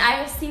 Right. And I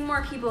have seen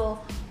more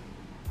people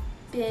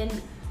been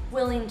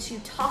willing to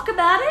talk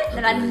about it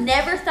that I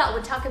never thought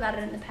would talk about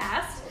it in the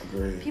past.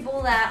 Agreed.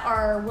 People that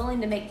are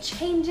willing to make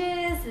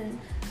changes, and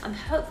I'm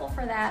hopeful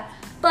for that.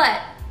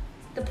 But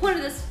the point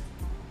of this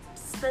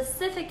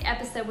specific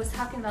episode was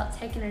talking about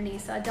taking a knee,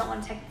 so I don't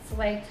want to take this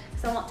away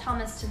because I want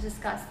Thomas to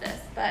discuss this.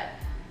 But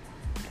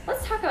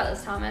let's talk about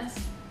this, Thomas.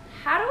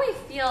 How do we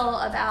feel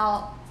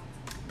about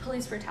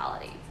police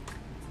brutality?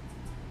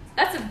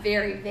 That's a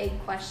very vague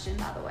question,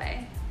 by the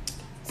way.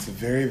 It's a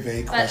very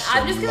vague question.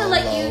 But I'm just going to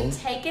let you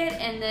take it,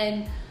 and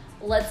then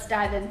let's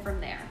dive in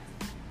from there.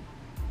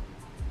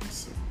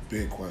 It's a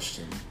big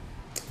question.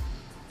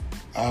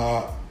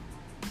 I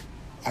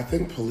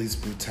think police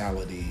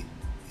brutality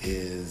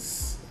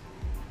is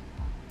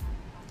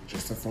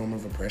just a form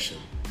of oppression.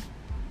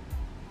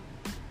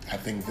 I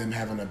think them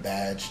having a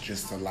badge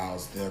just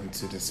allows them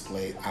to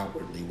display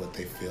outwardly what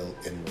they feel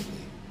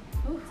inwardly.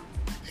 Ooh.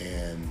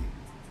 And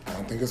I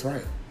don't think it's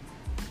right.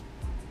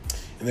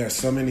 And there are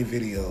so many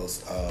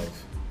videos of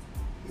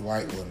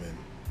white women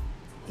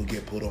who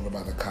get pulled over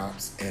by the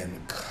cops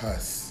and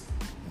cuss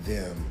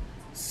them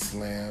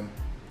slam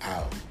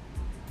out.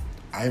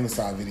 I even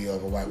saw a video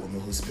of a white woman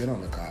who spit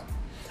on a cop.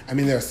 I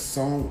mean, there are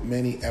so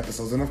many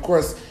episodes. And of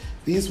course,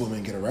 these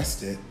women get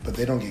arrested, but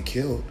they don't get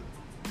killed.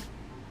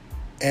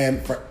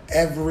 And for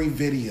every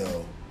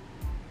video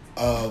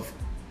of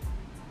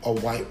a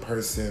white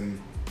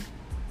person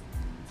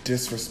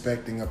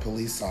disrespecting a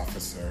police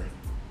officer,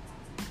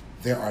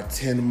 there are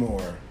 10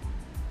 more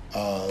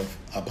of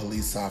a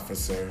police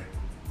officer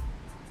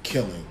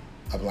killing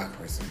a black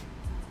person.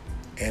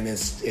 And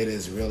it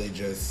is really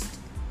just,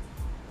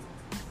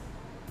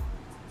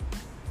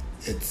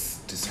 it's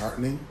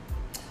disheartening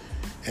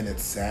and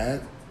it's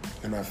sad.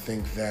 And I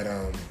think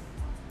that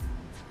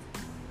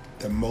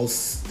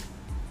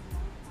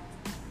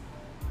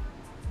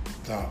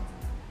the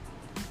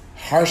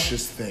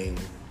harshest thing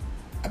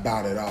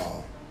about it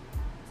all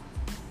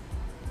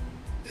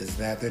is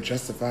that they're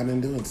justified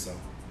in doing so,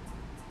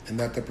 and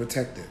that they're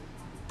protected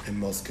in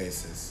most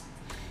cases.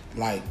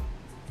 Like,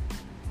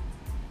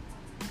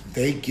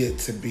 they get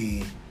to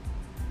be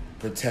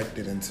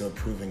protected until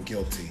proven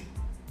guilty.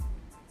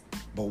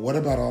 But what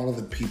about all of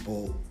the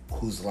people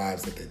whose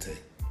lives that they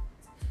take?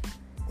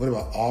 What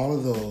about all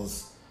of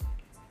those?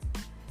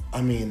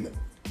 I mean,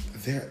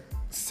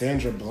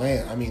 Sandra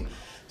Bland.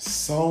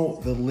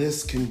 So the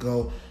list can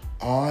go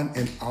on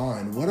and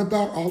on. What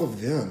about all of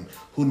them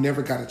who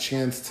never got a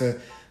chance to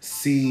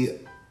see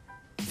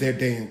their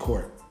day in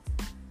court?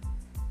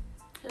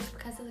 Just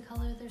because of the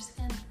color of their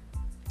skin?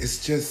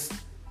 It's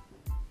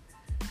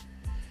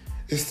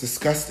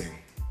disgusting.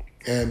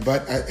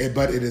 But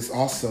it is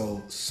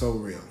also so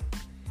real.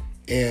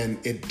 And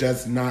it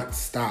does not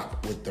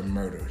stop with the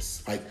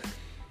murders. Like,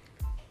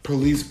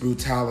 police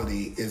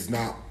brutality is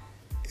not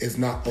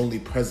only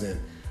present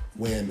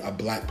when a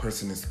black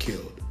person is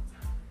killed.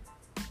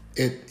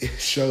 It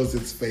shows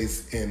its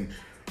face in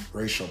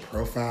racial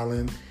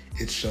profiling.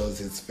 It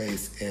shows its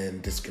face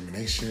in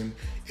discrimination.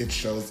 It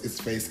shows its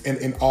face, and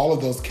in all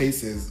of those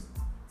cases,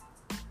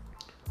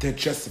 they're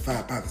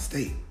justified by the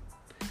state.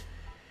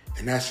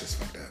 And that's just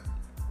fucked up.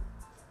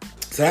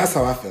 So that's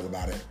how I feel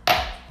about it.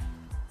 I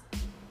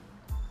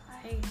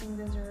think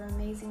those are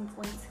amazing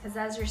points, because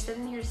as you're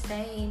sitting here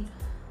saying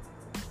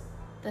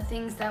the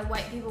things that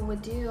white people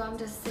would do, I'm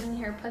just sitting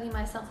here putting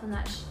myself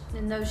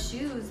in those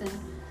shoes, and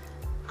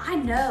I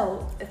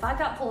know if I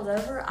got pulled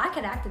over, I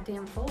could act a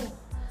damn fool.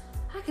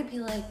 I could be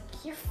like,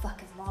 you're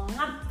fucking wrong,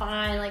 I'm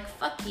fine, like,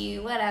 fuck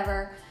you,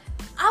 whatever.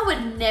 I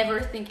would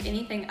never think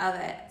anything of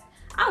it.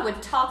 I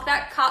would talk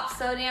that cop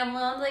so damn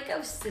low, I'm like,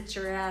 oh, sit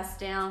your ass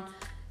down.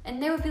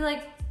 And they would be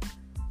like,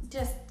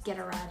 just get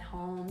a ride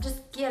home.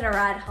 Just get a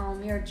ride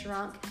home. You're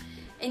drunk.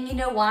 And you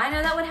know why I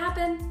know that would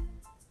happen?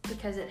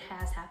 Because it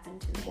has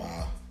happened to me.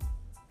 Wow.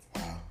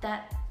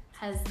 That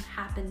has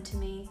happened to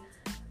me,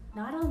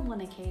 not on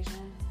one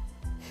occasion,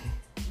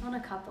 on a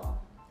couple.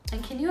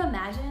 And can you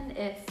imagine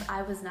if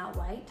I was not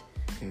white,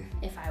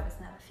 if I was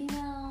not a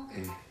female,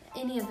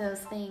 any of those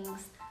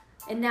things?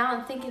 And now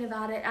I'm thinking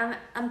about it.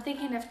 I'm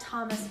thinking if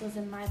Thomas was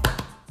in my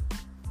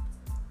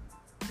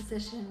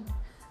position,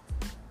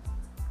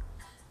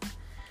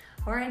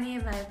 or any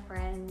of my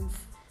friends,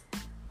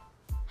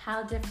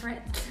 how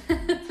different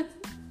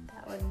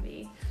that would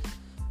be.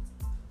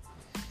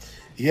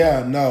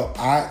 Yeah, no,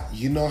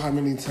 you know how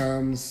many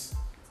times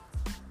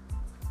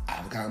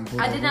I've gotten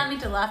pulled over? I did not mean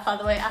to laugh, by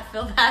the way. I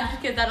feel bad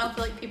because I don't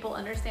feel like people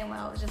understand why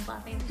I was just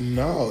laughing.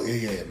 No.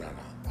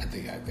 I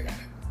think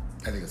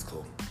it's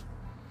cool.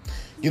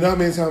 You know how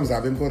many times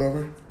I've been pulled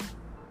over?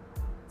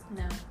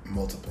 No.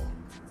 Multiple.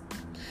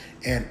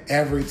 And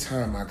every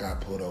time I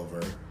got pulled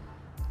over,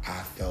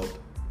 I felt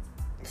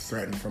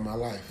threatened for my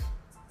life.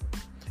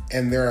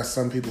 And there are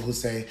some people who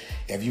say,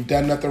 if you've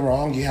done nothing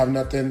wrong, you have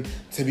nothing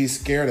to be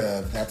scared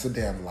of. That's a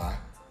damn lie.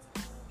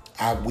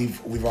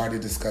 We've already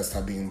discussed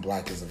how being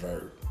black is a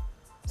verb.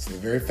 So the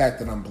very fact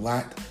that I'm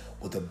black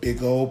with a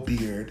big old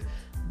beard,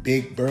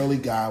 big burly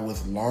guy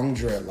with long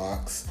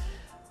dreadlocks,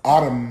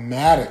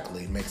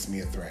 automatically makes me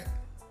a threat.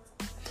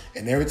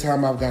 And every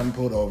time I've gotten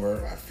pulled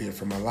over, I feared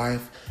for my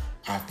life.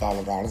 I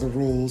followed all of the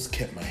rules,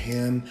 kept my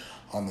hand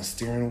on the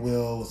steering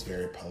wheel, was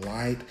very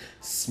polite,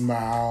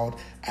 smiled,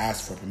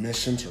 asked for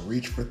permission to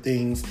reach for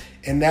things.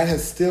 And that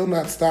has still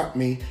not stopped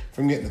me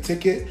from getting a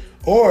ticket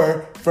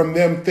or from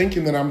them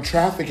thinking that I'm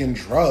trafficking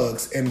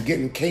drugs and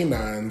getting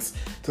canines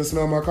to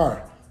smell my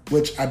car,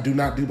 which I do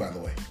not do, by the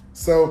way.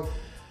 So,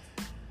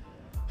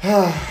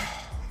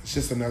 it's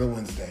just another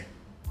Wednesday,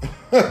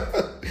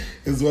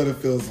 is what it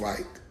feels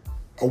like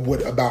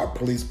about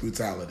police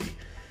brutality.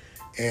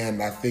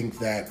 And I think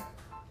that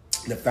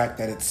the fact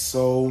that it's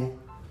so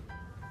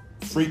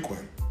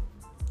frequent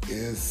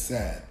is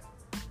sad.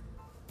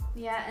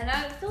 Yeah, and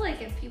I feel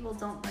like if people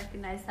don't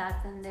recognize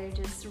that, then they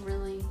just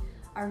really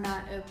are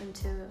not open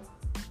to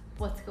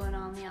what's going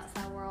on in the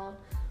outside world.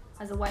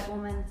 As a white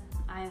woman,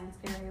 I am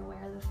very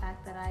aware of the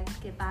fact that I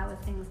get by with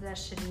things that I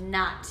should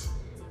not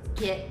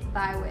get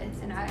by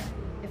with. And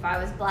if I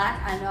was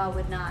black, I know I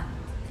would not.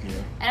 Yeah.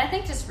 And I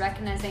think just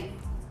recognizing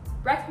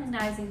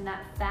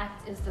that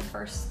fact is the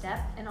first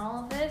step in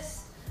all of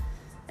this.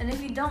 And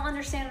if you don't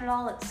understand it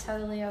all, it's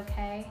totally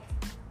okay.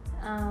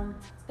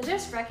 But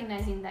just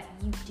recognizing that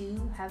you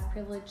do have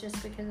privilege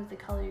just because of the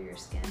color of your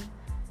skin,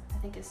 I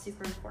think is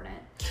super important.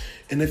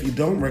 And if you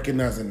don't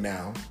recognize it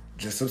now,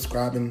 just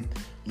subscribe and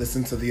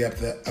listen to the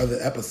other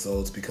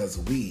episodes, because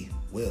we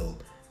will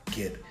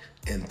get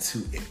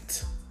into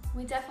it.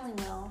 We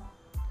definitely will.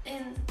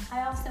 And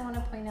I also want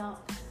to point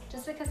out,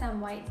 just because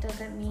I'm white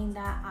doesn't mean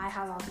that I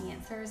have all the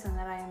answers and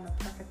that I am a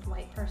perfect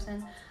white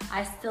person.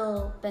 I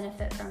still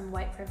benefit from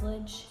white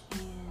privilege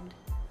and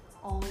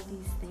all of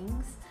these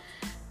things.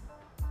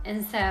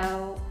 And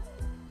so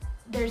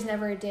there's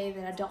never a day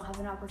that I don't have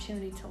an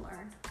opportunity to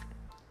learn.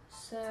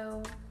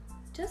 So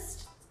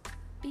just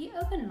be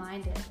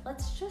open-minded.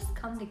 Let's just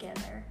come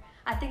together.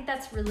 I think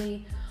that's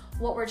really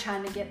what we're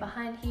trying to get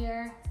behind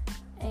here.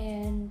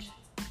 And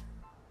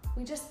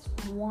we just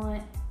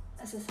want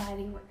a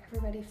society where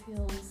everybody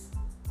feels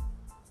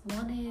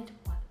wanted,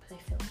 where they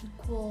feel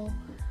equal,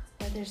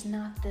 where there's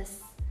not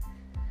this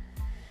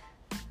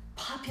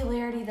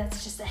popularity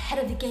that's just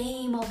ahead of the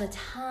game all the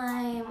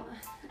time.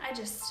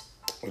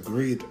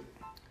 Agreed.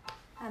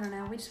 I don't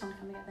know. We just want to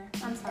come together.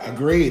 I'm sorry.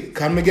 Agreed.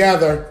 Come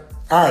together.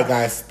 All right,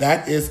 guys.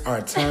 That is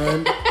our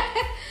time.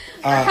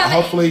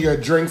 Hopefully your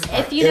drinks are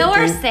If you know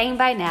our empty. saying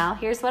by now,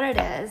 here's what it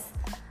is.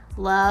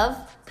 Love,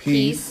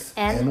 peace,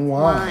 and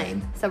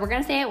wine. So we're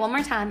going to say it one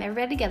more time.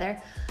 Everybody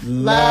together.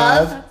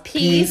 Love,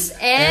 peace,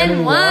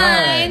 and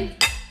wine.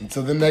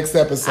 Until the next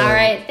episode. All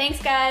right.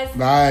 Thanks, guys.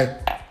 Bye.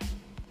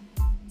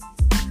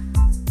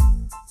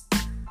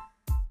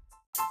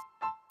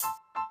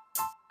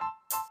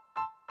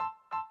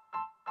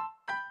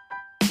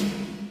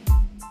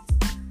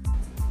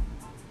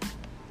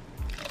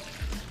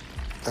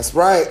 That's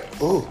right.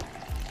 Ooh.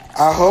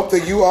 I hope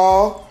that you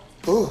all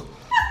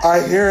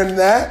are hearing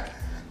that.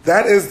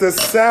 That is the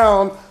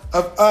sound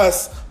of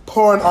us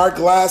pouring our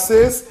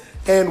glasses,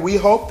 and we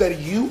hope that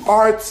you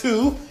are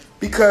too,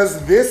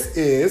 because this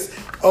is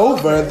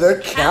Over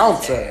the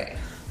Counter.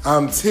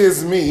 I'm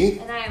Tiz-Me.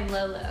 And I am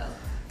Lolo.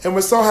 And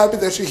we're so happy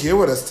that you're here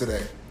with us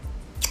today.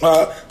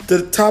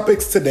 The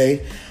topics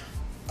today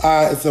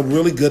is a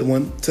really good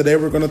one. Today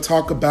we're going to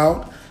talk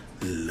about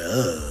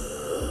love.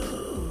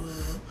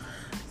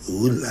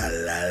 Ooh la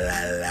la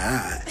la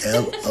la.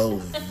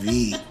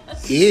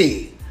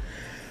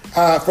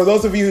 Love. For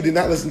those of you who did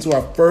not listen to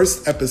our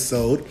first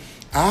episode,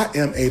 I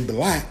am a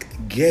black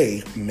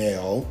gay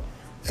male,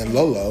 and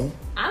Lolo.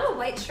 I'm a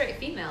white straight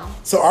female.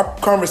 So our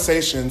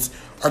conversations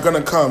are going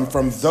to come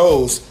from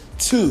those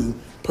two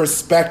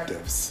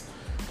perspectives.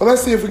 But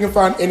let's see if we can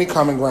find any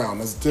common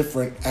ground, as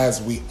different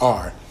as we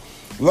are.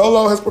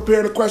 Lolo has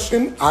prepared a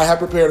question. I have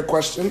prepared a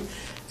question.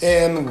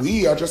 And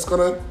we are just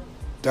going to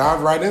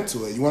dive right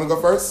into it. You want to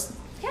go first?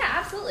 Yeah,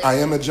 absolutely. I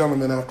am a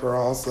gentleman after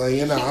all, so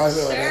you know. Sure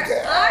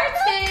are,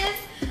 Tiz.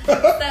 So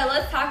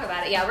let's talk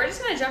about it. Yeah, we're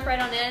just going to jump right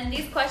on in.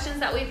 These questions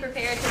that we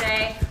prepared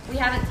today, we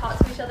haven't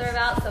talked to each other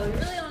about, so we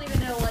really don't even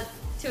know what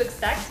to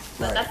expect,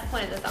 but Right. that's the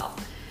point of this all.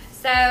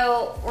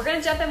 So we're going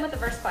to jump in with the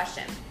first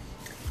question.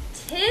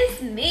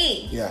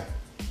 Tiz-Me. Yeah.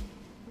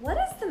 What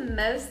is the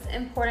most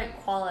important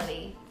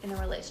quality in a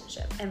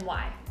relationship and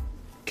why?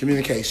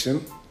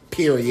 Communication,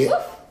 period.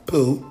 Woof.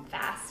 Poo.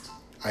 Fast.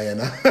 I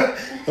know.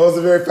 That was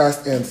a very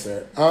fast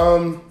answer.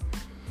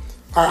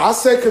 All right, I'll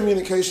say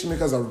communication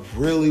because I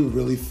really,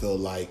 really feel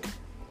like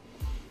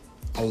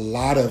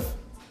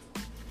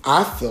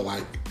I feel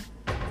like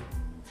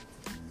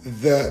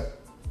the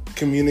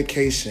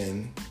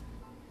communication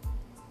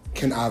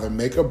can either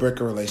make or break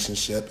a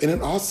relationship, and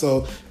it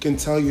also can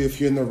tell you if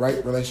you're in the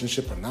right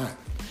relationship or not.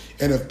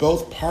 And if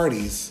both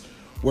parties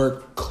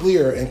were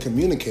clear and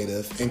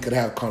communicative and could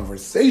have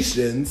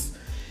conversations,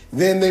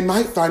 then they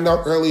might find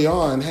out early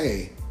on,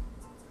 hey,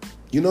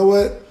 you know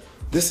what?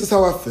 This is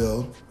how I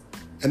feel,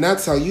 and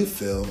that's how you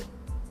feel,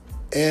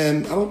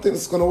 and I don't think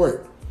this is going to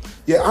work.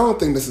 Yeah, I don't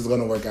think this is going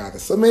to work either.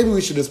 So maybe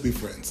we should just be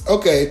friends.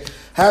 Okay,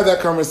 have that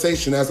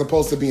conversation as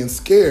opposed to being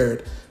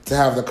scared to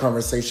have the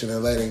conversation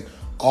and letting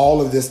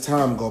all of this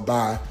time go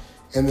by,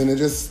 and then it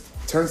just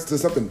turns to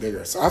something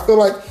bigger. So I feel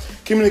like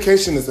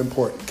communication is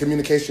important.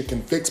 Communication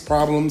can fix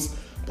problems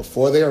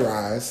before they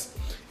arise.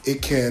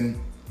 It can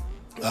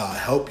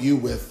help you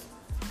with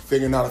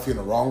figuring out if you're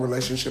in a wrong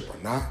relationship or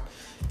not.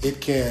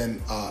 It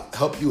can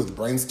help you with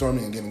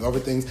brainstorming and getting over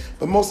things.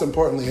 But most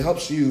importantly, it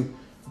helps you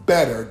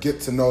better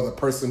get to know the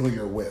person who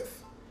you're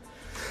with.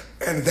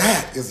 And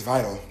that is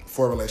vital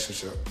for a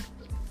relationship.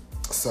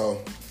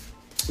 So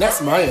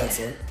that's my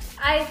answer.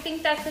 I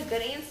think that's a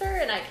good answer,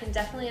 and I can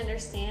definitely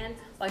understand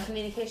why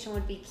communication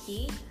would be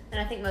key, and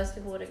I think most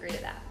people would agree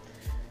to that.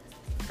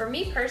 For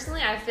me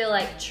personally, I feel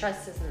like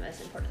trust is the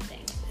most important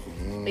thing.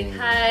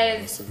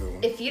 Because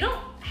if you don't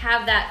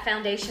have that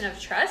foundation of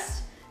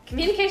trust,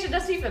 communication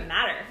doesn't even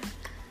matter.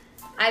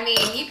 I mean,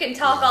 you can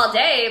talk all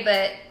day,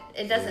 but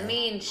it doesn't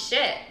mean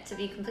shit, to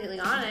be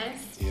completely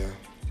honest. Yeah.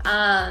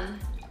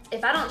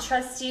 If I don't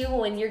trust you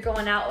when you're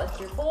going out with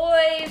your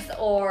boys,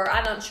 or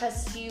I don't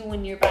trust you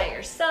when you're by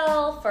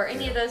yourself, or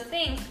any of those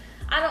things,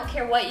 I don't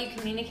care what you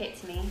communicate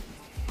to me.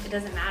 It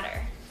doesn't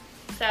matter.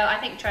 So I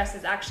think trust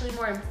is actually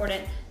more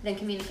important than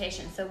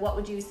communication. So what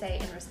would you say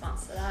in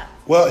response to that?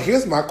 Well,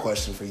 here's my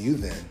question for you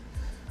then.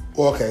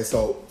 Well, okay,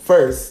 so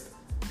first,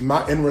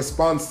 in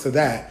response to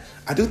that,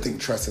 I do think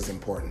trust is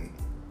important.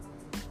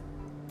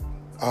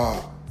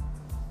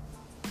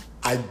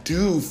 I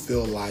do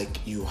feel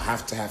like you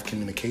have to have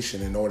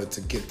communication in order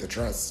to get the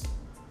trust.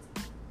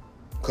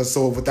 Because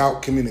so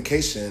without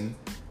communication,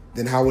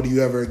 then how would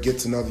you ever get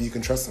to know that you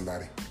can trust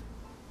somebody?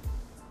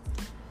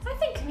 I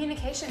think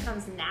communication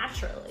comes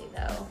naturally,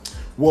 though.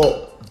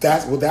 Well,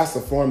 that's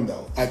the form,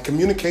 though. Like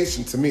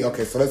communication to me,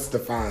 okay, so let's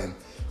define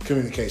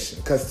communication.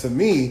 Because to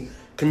me,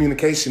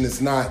 communication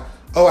is not,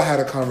 oh, I had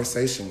a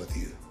conversation with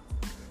you.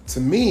 To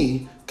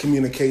me,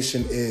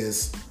 communication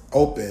is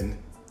open,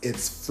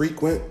 it's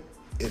frequent,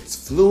 it's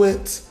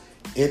fluent,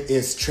 it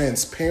is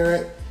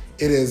transparent,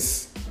 it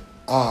is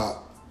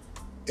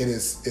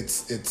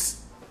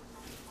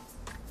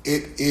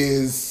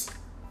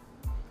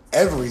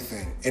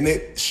everything, and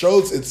it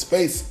shows its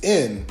face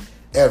in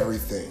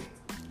everything,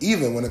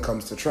 even when it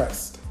comes to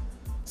trust.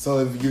 So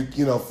if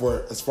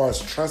for as far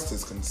as trust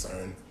is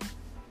concerned,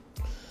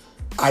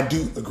 I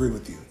do agree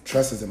with you.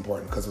 Trust is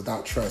important, because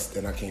without trust,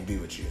 then I can't be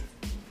with you.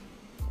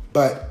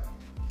 But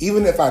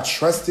even if I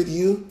trusted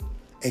you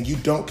and you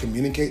don't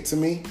communicate to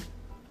me,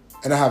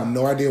 and I have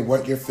no idea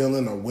what you're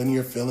feeling or when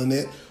you're feeling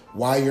it,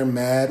 why you're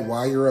mad,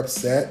 why you're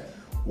upset,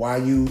 why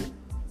you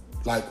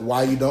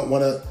don't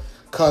want to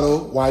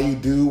cuddle, why you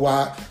do,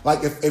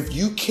 if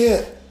you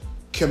can't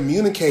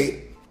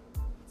communicate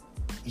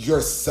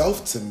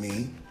yourself to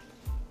me,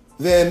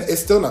 then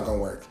it's still not going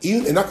to work.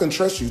 And I can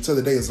trust you till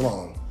the day is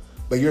long,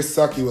 but you're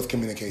sucky with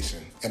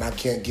communication, and I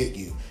can't get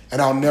you.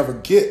 And I'll never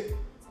get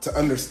to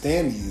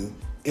understand you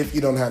if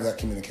you don't have that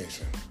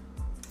communication.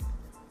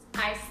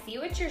 I see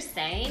what you're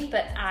saying,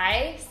 but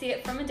I see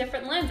it from a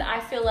different lens. I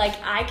feel like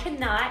I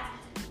cannot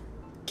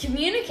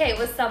communicate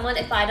with someone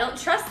if I don't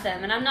trust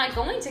them, and I'm not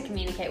going to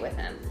communicate with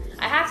them.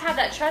 I have to have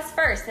that trust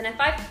first, and if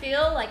I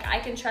feel like I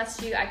can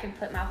trust you, I can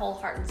put my whole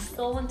heart and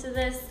soul into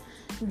this,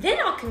 then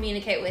I'll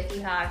communicate with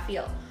you how I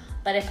feel.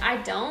 But if I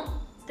don't,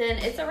 then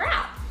it's a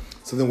wrap.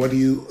 So then what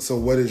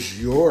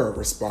is your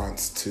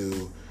response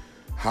to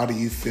how do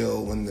you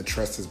feel when the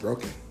trust is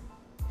broken?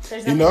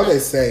 They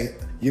say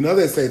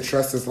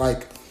trust is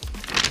like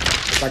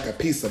a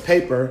piece of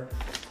paper.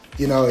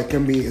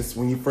 It's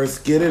when you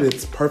first get it,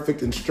 it's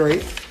perfect and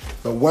straight.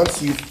 But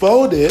once you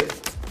fold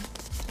it,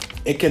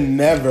 it can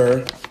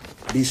never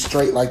be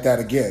straight like that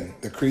again.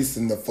 The crease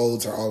and the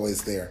folds are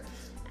always there.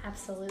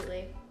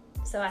 Absolutely.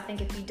 So I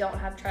think if you don't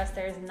have trust,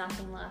 there is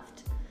nothing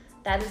left.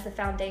 That is the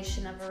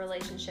foundation of a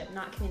relationship,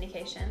 not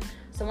communication.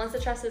 So once the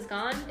trust is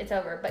gone, it's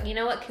over. But you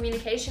know what?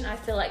 Communication, I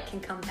feel like, can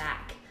come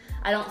back.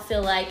 I don't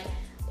feel like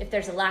if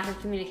there's a lack of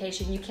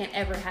communication, you can't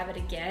ever have it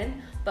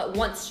again. But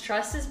once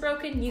trust is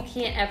broken, you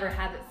can't ever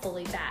have it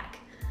fully back.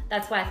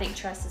 That's why I think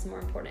trust is more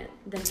important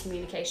than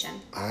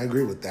communication. I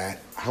agree with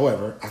that.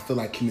 However, I feel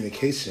like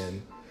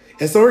communication,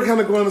 and so we're kind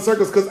of going in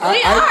circles because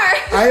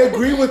I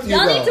agree with you.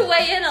 Y'all need to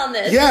weigh in on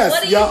this. Yes,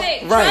 what do you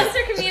think? Right. Trust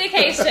or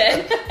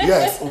communication?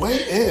 Yes,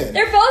 weigh in.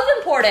 They're both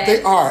important.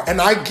 They are,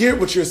 and I get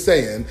what you're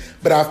saying,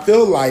 but I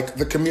feel like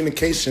the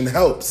communication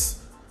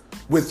helps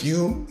with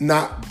you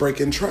not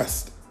breaking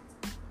trust.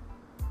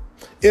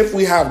 If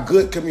we have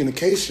good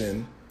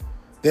communication,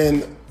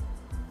 then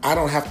I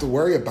don't have to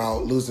worry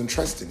about losing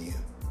trust in you.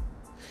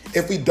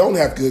 If we don't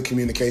have good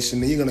communication,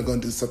 then you're going to go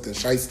and do something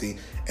shiesty,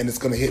 and it's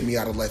going to hit me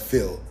out of left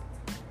field.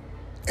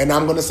 And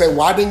I'm going to say,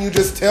 why didn't you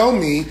just tell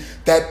me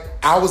that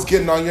I was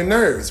getting on your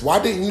nerves?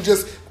 Why didn't you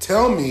just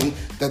tell me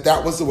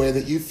that was the way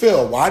that you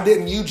feel? Why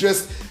didn't you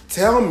just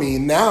tell me?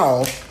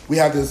 Now we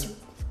have this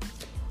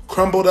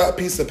crumbled up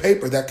piece of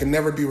paper that can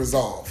never be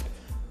resolved.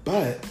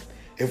 But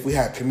if we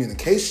had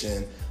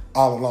communication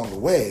all along the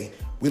way,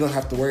 we don't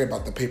have to worry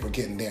about the paper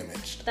getting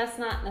damaged. That's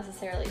not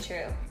necessarily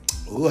true.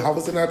 Ooh, how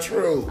is it not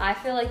true? I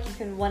feel like you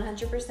can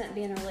 100%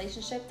 be in a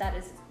relationship that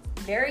is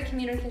very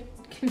communicative.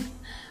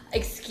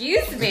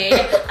 Excuse me.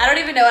 I don't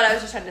even know what I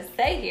was just trying to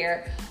say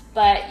here.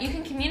 But you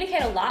can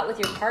communicate a lot with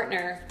your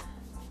partner,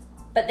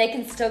 but they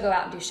can still go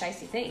out and do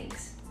shicey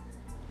things.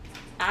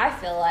 I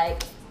feel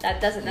like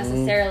that doesn't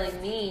necessarily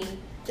mean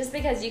just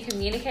because you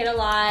communicate a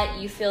lot,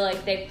 you feel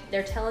like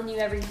they're telling you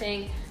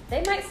everything,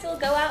 they might still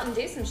go out and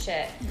do some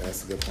shit.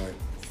 That's a good point.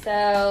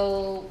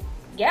 So,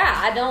 yeah,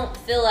 I don't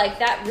feel like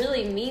that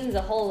really means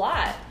a whole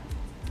lot,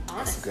 honestly.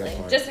 That's a good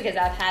point. Just because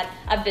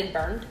I've been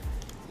burned.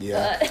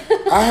 Yeah.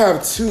 I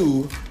have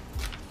too,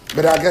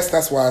 but I guess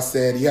that's why I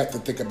said you have to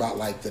think about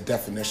like the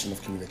definition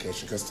of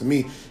communication. Because to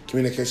me,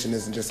 communication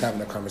isn't just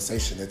having a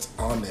conversation, it's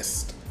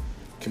honest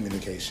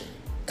communication.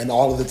 And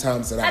all of the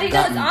times that How do you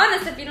know it's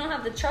honest if you don't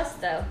have the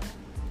trust, though?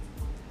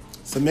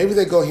 So maybe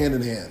they go hand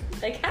in hand.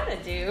 They kind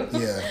of do.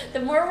 Yeah. The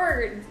more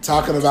we're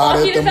talking about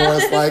it, the more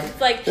it's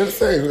like it's they're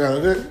saying,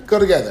 go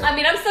together. I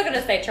mean, I'm still going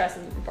to say trust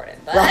is important,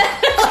 but... Right,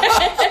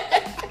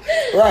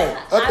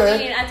 okay. I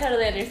mean, I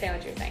totally understand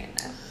what you're saying,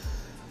 though.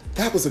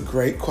 That was a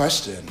great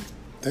question.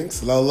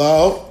 Thanks,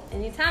 Lolo.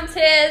 Anytime,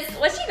 Tiz.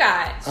 What you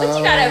got? What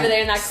you got over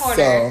there in that corner?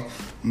 So,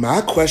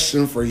 my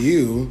question for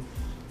you,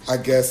 I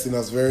guess,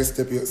 it's very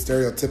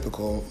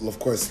stereotypical. Of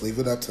course, leave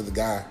it up to the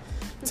guy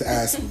to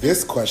ask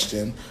this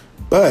question.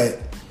 But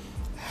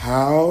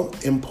how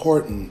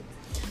important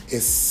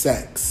is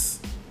sex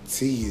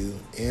to you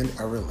in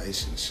a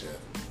relationship?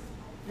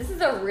 This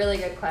is a really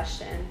good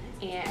question,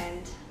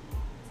 and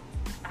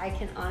I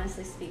can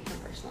honestly speak from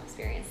personal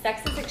experience.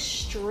 Sex is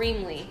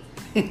extremely,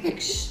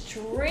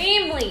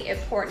 extremely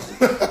important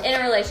in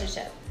a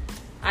relationship.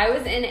 I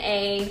was in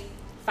a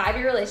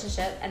 5-year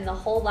relationship, and the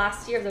whole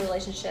last year of the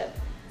relationship,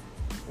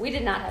 we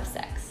did not have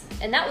sex.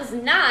 And that was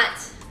not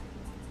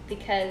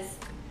because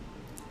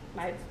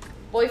my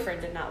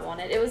boyfriend did not want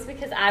it. It was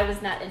because I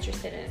was not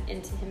interested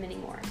into him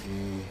anymore.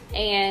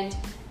 And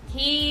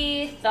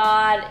he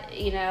thought,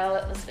 it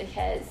was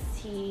because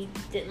he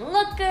didn't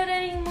look good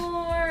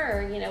anymore,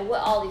 or,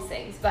 what, all these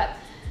things. But,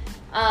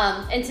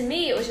 and to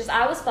me, it was just,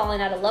 I was falling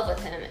out of love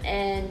with him.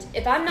 And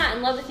if I'm not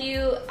in love with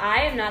you,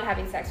 I am not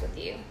having sex with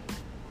you.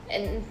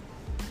 And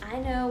I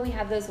know we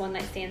have those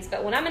one-night stands,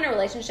 but when I'm in a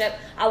relationship,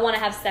 I want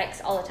to have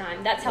sex all the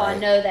time. That's how I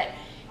know that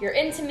you're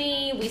into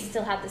me, we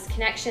still have this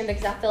connection,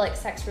 because I feel like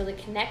sex really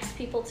connects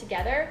people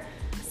together.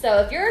 So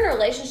if you're in a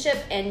relationship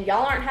and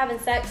y'all aren't having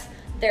sex,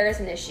 there is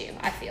an issue,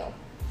 I feel.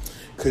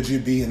 Could you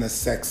be in a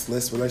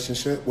sexless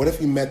relationship? What if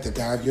you met the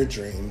guy of your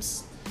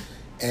dreams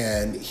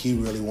and he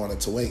really wanted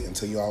to wait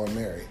until you all were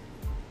married?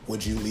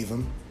 Would you leave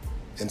him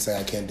and say,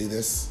 I can't do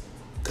this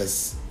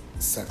because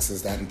sex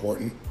is that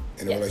important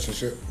in a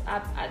relationship?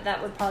 That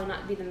would probably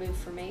not be the move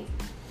for me.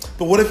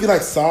 But what if you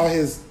saw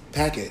his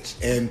package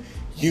and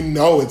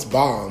it's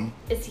bomb?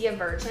 Is he a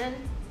virgin?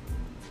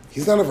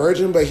 He's not a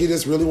virgin, but he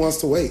just really wants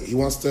to wait. He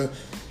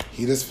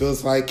just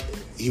feels like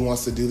he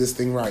wants to do this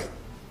thing right.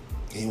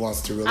 He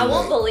wants to really I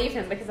won't wait. believe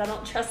him because I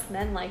don't trust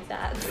men like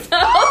that. So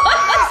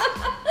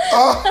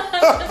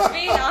I'm just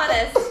being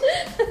honest.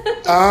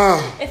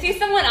 If he's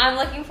someone I'm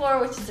looking for,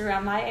 which is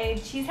around my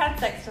age, he's had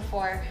sex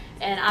before,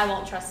 and I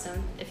won't trust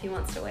him if he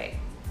wants to wait.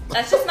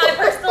 That's just my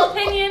personal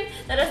opinion.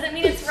 That doesn't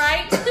mean it's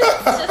right.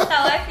 It's just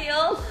how I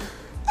feel.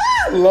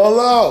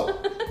 Lolo.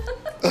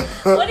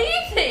 What do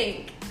you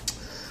think?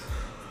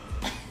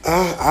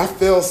 I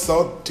feel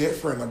so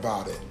different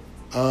about it.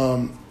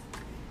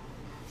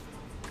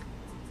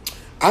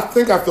 I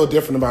think I feel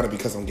different about it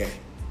because I'm gay.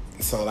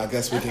 So I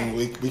guess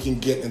we can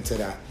get into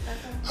that.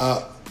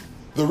 Okay.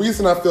 The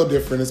reason I feel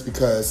different is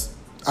because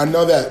I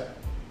know that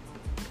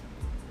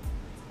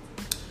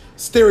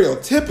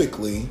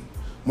stereotypically,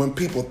 when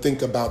people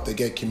think about the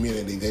gay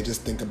community, they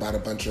just think about a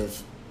bunch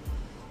of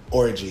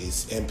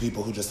orgies and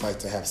people who just like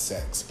to have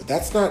sex. But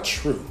that's not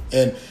true.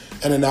 And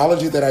an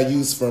analogy that I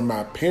use for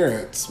my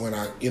parents when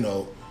I,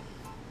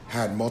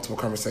 had multiple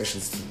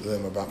conversations to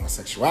them about my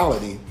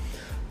sexuality,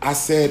 I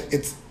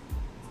said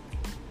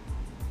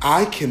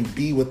I can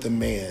be with the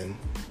man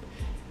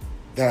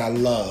that I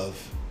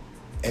love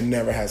and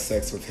never have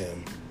sex with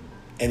him,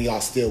 and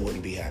y'all still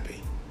wouldn't be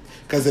happy.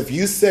 Because if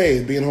you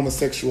say being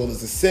homosexual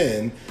is a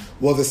sin,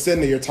 well, the sin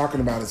that you're talking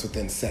about is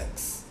within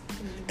sex.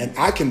 And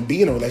I can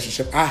be in a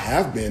relationship. I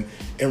have been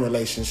in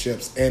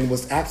relationships and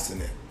was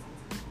abstinent.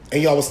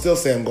 And y'all will still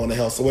say I'm going to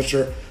hell. So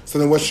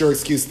then what's your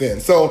excuse then?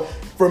 So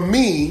for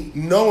me,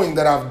 knowing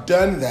that I've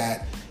done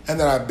that and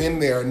that I've been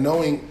there,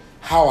 knowing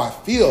how I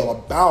feel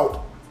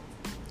about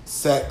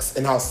sex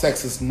and how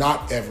sex is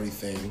not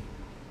everything,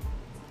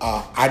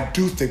 I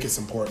do think it's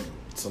important.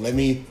 So let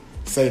me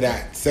say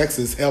that. Sex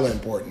is hella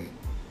important.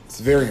 It's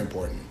very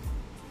important.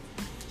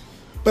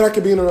 But I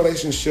could be in a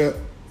relationship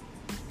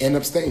and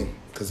abstain.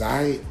 Because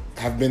I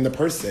have been the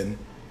person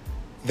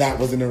that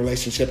was in a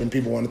relationship and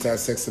people wanted to have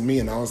sex with me,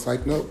 and I was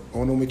like, nope, I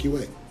want to make you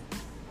wait.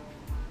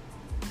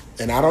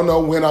 And I don't know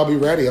when I'll be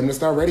ready. I'm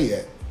just not ready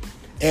yet.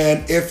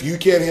 And if you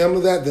can't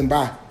handle that, then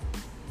bye.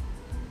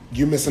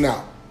 You're missing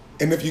out.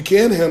 And if you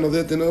can handle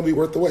it, then it'll be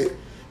worth the wait.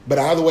 But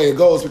either way it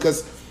goes,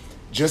 because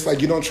just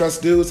like you don't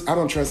trust dudes, I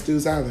don't trust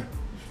dudes either.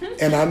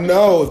 And I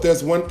know, if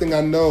there's one thing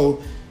I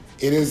know,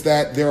 it is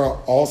that there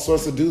are all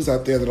sorts of dudes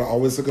out there that are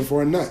always looking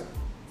for a nut.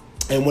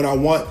 And when I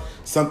want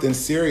something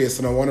serious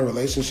and I want a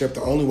relationship,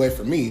 the only way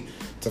for me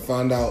to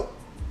find out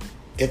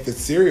if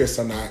it's serious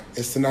or not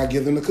is to not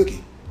give them the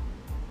cookie.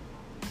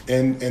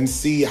 And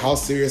see how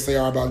serious they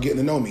are about getting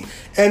to know me.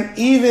 And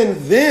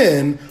even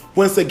then,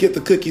 once they get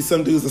the cookie,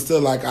 some dudes are still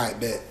like, all right,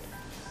 bet.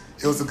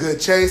 It was a good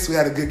chase. We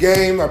had a good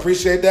game. I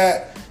appreciate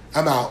that.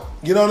 I'm out.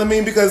 You know what I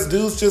mean? Because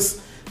dudes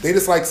they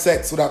just like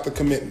sex without the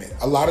commitment.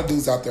 A lot of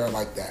dudes out there are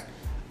like that.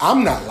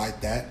 I'm not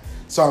like that.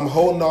 So I'm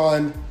holding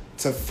on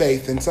to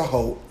faith and to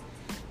hope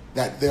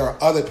that there are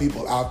other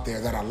people out there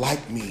that are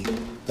like me,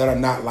 that are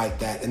not like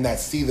that, and that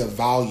see the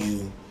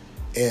value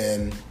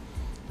in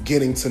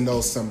getting to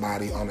know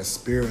somebody on a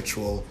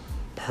spiritual,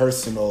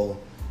 personal,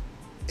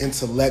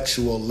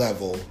 intellectual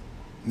level,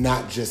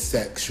 not just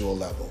sexual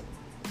level.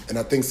 And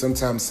I think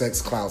sometimes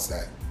sex clouds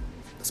that,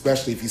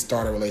 especially if you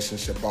start a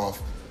relationship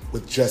off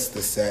with just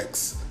the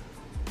sex.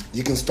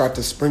 You can start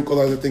to sprinkle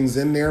other things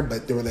in there,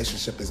 but the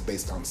relationship is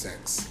based on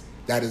sex.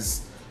 That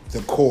is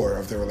the core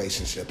of the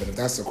relationship. And if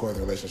that's the core of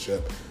the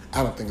relationship,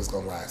 I don't think it's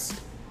going to last,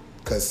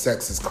 because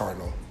sex is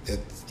carnal.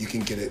 You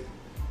can get it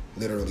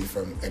literally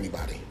from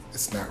anybody.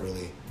 It's not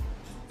really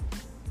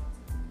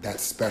that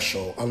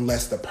special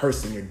unless the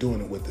person you're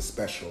doing it with is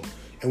special.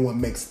 And what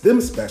makes them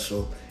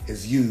special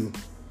is you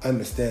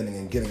understanding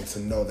and getting to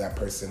know that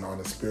person on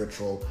a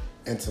spiritual,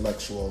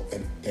 intellectual,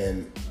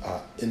 and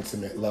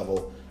intimate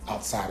level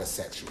outside of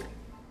sexual.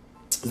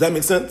 Does that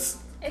make sense?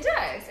 It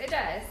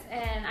does.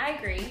 And I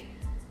agree.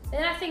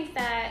 And I think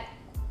that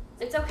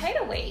it's okay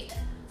to wait.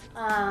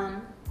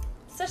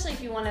 Especially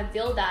if you want to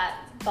build that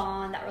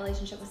bond, that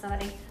relationship with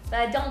somebody. But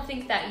I don't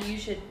think that you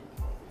should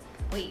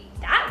wait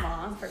that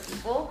long for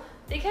people,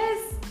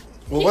 because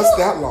what's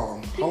that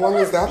long? How long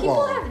is that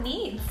long? People have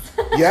needs.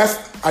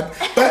 Yes,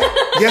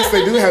 yes,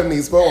 they do have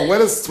needs. But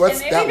what's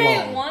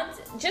that long?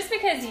 Just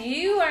because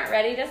you aren't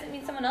ready doesn't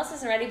mean someone else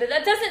isn't ready. But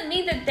that doesn't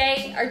mean that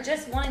they are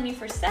just wanting you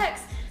for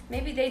sex.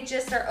 Maybe they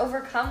just are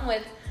overcome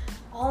with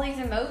all these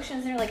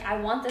emotions. And they're like, I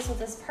want this with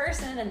this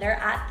person, and they're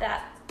at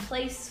that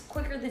place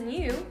quicker than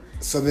you.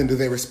 So then, do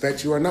they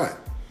respect you or not?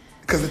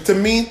 Because to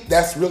me,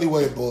 that's really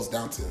what it boils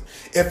down to.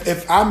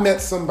 If I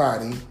met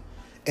somebody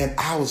and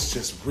I was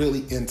just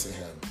really into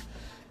him,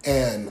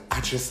 and I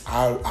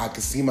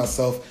could see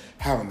myself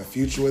having a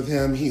future with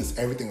him. He is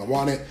everything I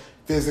wanted,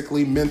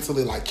 physically,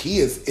 mentally, like he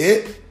is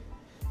it,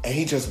 and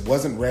he just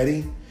wasn't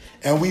ready.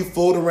 And we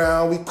fooled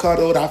around, we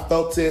cuddled, I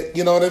felt it,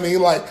 you know what I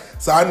mean? Like,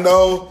 so I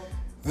know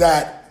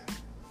that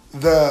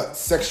the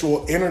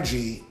sexual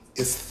energy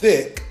is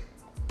thick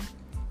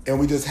and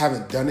we just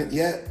haven't done it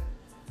yet.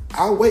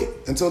 I'll wait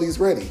until he's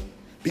ready,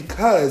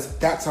 because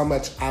that's how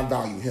much I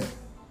value him.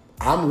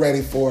 I'm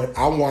ready for it.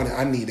 I want it.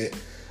 I need it.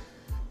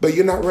 But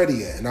you're not ready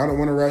yet, and I don't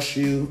want to rush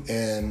you,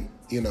 and,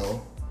 you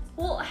know.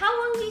 Well, how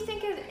long do you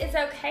think it's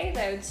okay,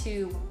 though,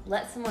 to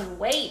let someone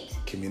wait?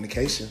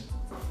 Communication.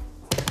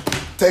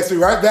 Takes me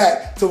right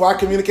back to why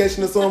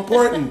communication is so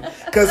important.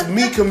 Because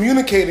me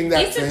communicating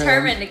that He's to him. He's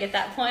determined to get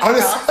that point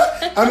across.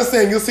 I'm just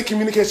saying, you'll see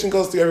communication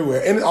goes through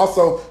everywhere. And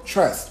also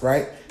trust,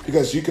 right?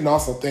 Because you can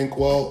also think,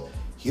 well,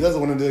 he doesn't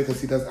want to do it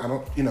because he doesn't, I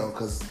don't, you know,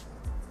 because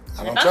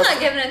I don't trust him.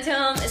 I'm not giving it to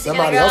him. Is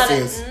somebody else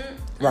is.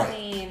 Right. I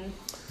mean.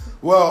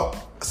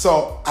 Well,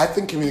 so I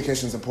think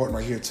communication is important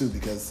right here too,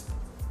 because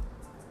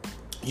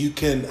you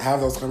can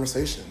have those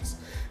conversations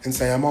and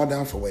say, I'm all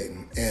down for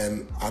waiting,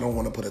 and I don't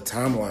want to put a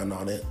timeline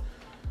on it,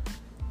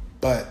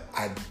 but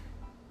I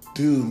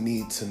do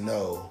need to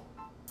know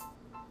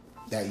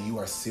that you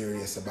are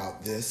serious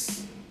about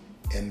this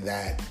and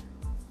that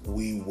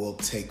we will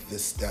take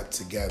this step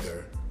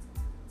together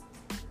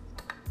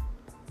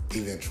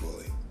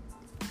eventually.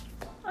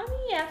 I mean,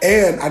 yeah.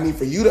 And I need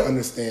for you to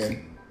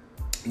understand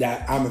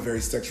that I'm a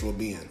very sexual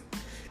being.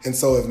 And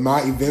so if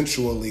my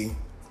eventually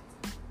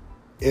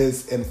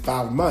is in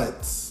 5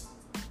 months,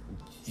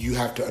 you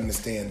have to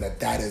understand that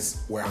that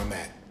is where I'm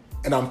at.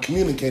 And I'm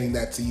communicating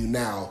that to you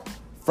now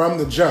from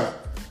the jump.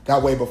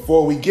 That way,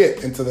 before we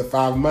get into the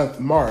 5-month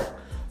mark,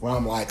 where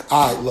I'm like,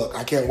 all right, look,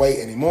 I can't wait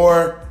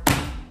anymore.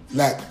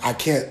 Like, I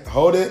can't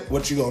hold it.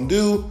 What you gonna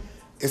do?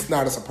 It's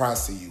not a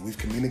surprise to you. We've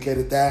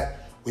communicated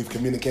that. We've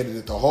communicated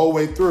it the whole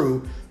way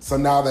through. So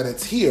now that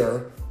it's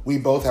here, we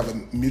both have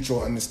a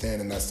mutual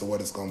understanding as to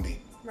what it's gonna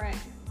be. Right.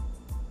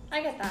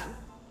 I get that.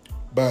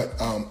 But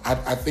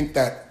I think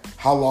that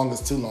how long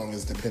is too long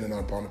is dependent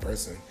upon the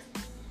person.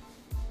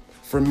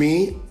 For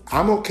me,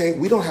 I'm okay.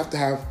 We don't have to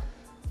have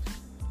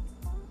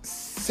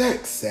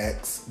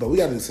sex, but we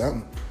gotta do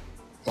something.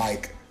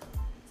 Like,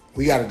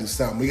 we gotta do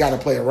something. We gotta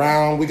play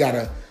around. We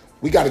gotta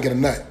get a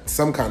nut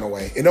some kind of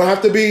way. It don't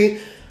have to be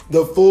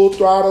the full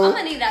throttle I'm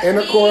gonna need that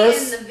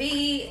intercourse. V and the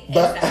V.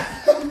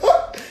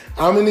 But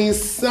I'm gonna need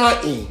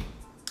something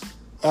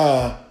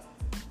to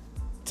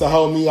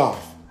hold me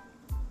off.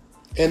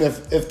 And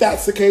if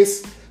that's the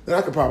case, then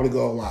I could probably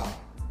go a while.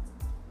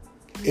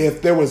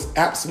 If there was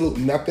absolute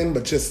nothing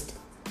but just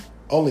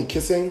only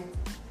kissing,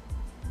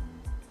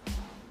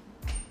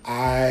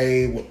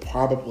 I would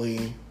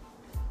probably,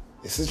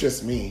 this is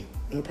just me,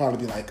 it would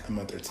probably be like a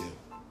month or two.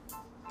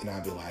 And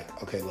I'd be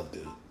like, okay, look,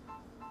 dude.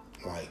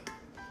 Like,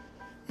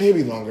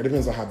 maybe longer.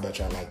 Depends on how much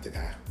I like the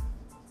guy.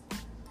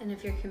 And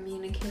if you're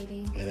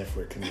communicating. And if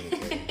we're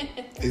communicating.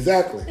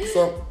 Exactly.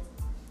 So.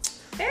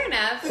 Fair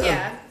enough.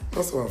 Yeah.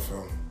 That's what I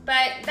feel.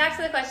 But back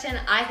to the question,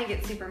 I think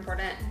it's super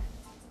important.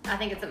 I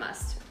think it's a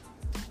must.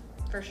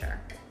 For sure.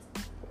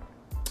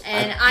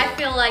 And I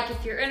feel like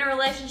if you're in a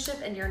relationship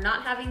and you're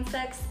not having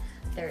sex,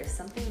 there is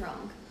something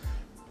wrong.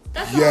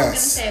 That's all I'm going to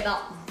say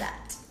about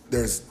that.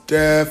 There's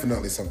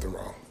definitely something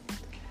wrong.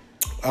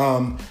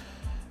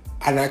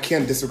 And I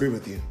can't disagree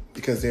with you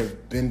because there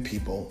have been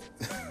people,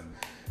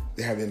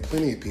 there have been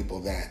plenty of people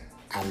that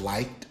I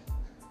liked,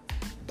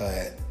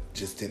 but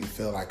just didn't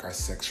feel like our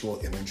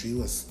sexual energy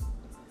was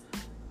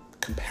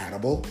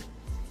compatible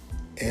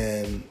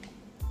and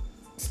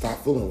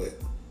stopped fooling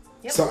with.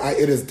 Yep. So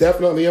it is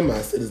definitely a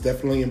must. It is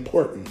definitely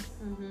important.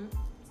 Mm-hmm.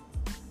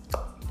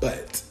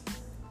 But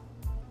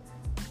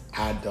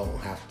I don't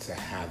have to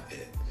have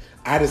it.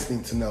 I just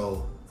need to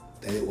know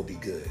that it will be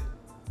good.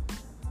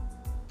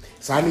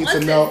 So I need to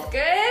know.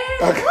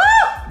 Good. Okay.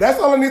 That's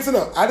all I need to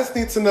know. I just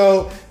need to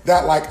know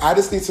that, like, I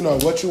just need to know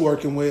what you're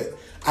working with.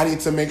 I need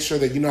to make sure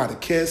that you know how to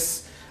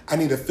kiss. I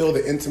need to feel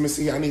the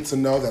intimacy. I need to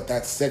know that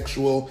that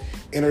sexual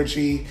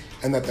energy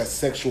and that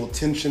sexual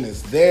tension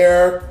is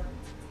there.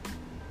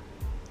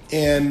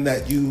 And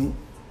that you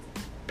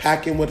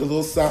pack in with a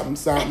little something,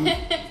 something.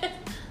 A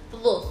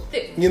little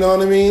thick. You know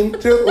what I mean?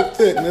 Just a little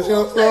thickness, you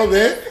know, a little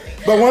bit.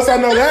 But once I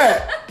know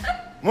that,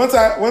 once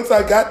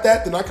I got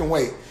that, then I can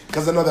wait.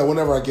 Because I know that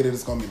whenever I get it,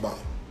 it's going to be mine.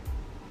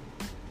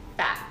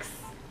 Facts.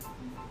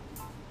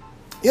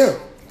 Yeah,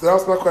 so that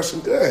was my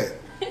question. Good.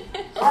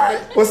 All right,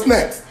 what's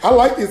next? I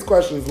like these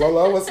questions,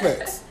 Lola. What's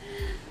next?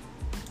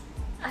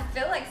 I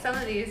feel like some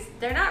of these,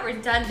 they're not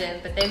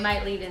redundant, but they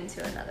might lead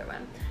into another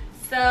one.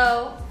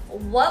 So,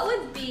 what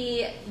would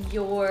be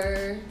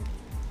your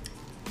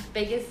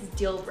biggest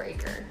deal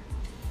breaker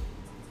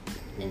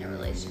in a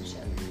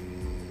relationship?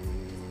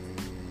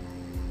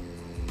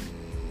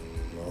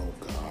 Oh,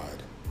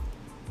 God.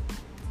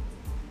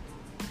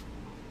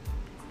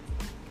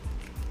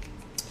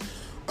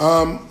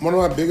 One of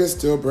my biggest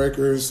deal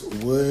breakers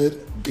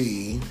would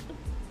be...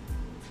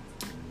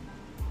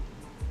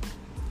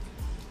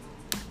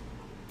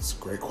 It's a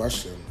great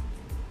question.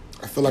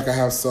 I feel like I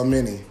have so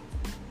many,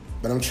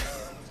 but I'm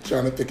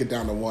trying to pick it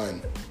down to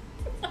one.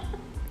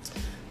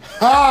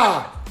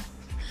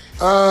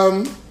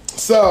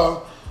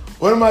 So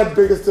one of my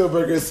biggest deal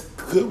breakers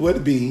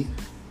would be,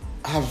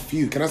 I have a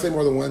few. Can I say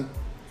more than one?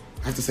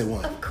 I have to say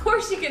one. Of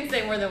course you can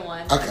say more than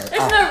one. Okay.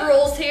 There's no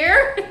rules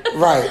here.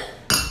 Right.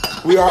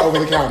 We are over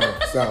the counter,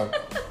 so.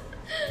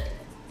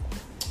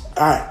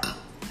 All right.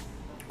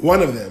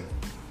 One of them,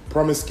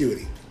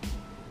 promiscuity.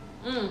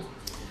 I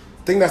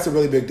think that's a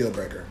really big deal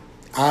breaker.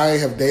 I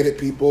have dated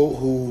people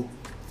who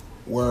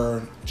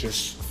were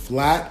just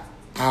flat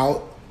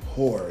out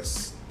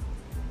whores.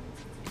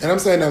 And I'm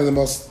saying that in the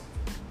most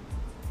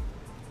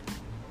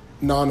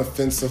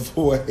non-offensive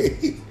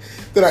way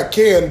that I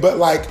can, but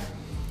like,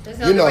 there's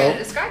no other way to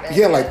describe it.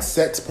 Yeah, like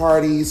sex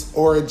parties,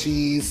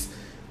 orgies,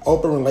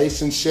 open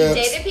relationships.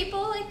 You dated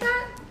people like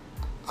that?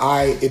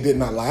 It did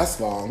not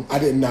last long. I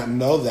did not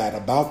know that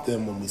about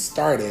them when we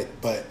started,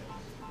 but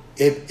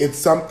it's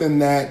something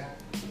that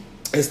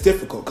is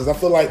difficult because I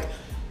feel like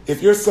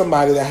if you're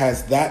somebody that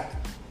has that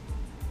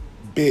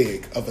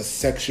big of a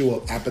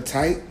sexual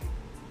appetite,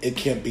 it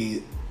can't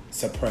be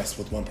suppressed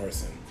with one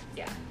person.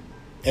 Yeah.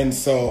 And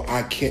so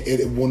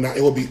it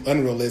will be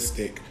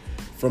unrealistic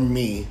for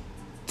me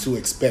to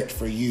expect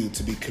for you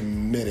to be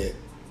committed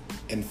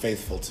and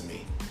faithful to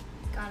me.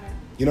 Got it.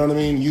 You know what I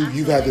mean?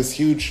 You've had this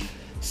huge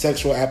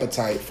sexual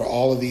appetite for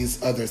all of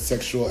these other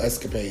sexual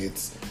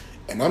escapades,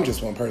 and I'm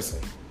just one person.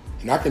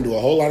 And I can do a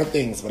whole lot of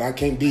things, but I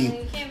can't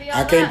be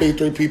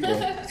three people.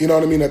 You know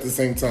what I mean? At the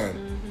same time.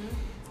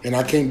 Mm-hmm. And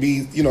I can't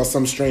be,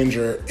 some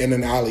stranger in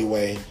an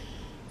alleyway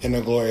in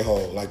a glory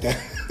hole like that.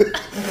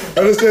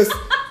 And it's just,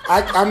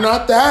 I'm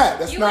not that.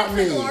 That's not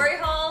me. You went to glory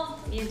hole?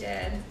 You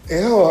did.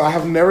 Ew, I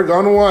have never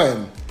gone to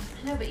one.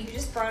 I know, but you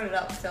just brought it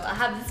up, so I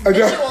have this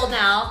visual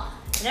now.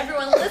 And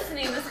everyone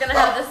listening is going to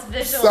have this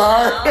visual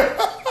now.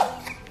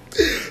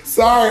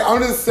 Sorry,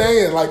 I'm just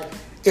saying, like,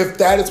 if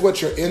that is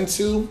what you're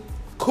into,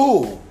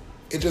 cool.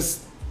 It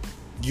just,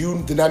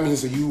 then that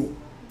means that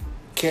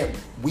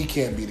we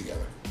can't be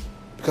together.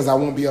 Because I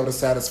won't be able to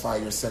satisfy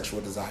your sexual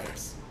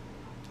desires.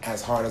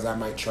 As hard as I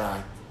might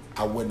try,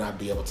 I would not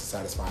be able to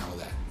satisfy all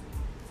that.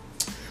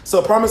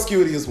 So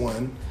promiscuity is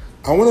one.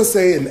 I want to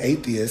say an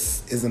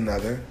atheist is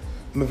another.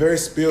 I'm a very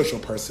spiritual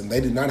person.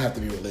 They do not have to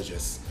be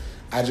religious.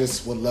 I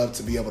just would love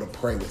to be able to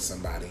pray with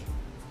somebody.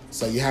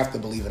 So you have to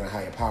believe in a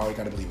higher power. You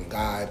got to believe in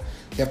God.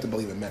 You have to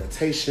believe in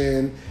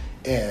meditation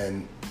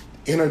and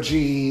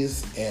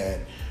energies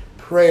and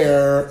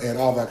prayer and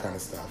all that kind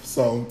of stuff.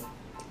 So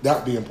that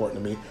would be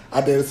important to me.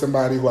 I dated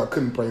somebody who I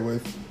couldn't pray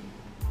with.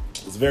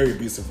 It was a very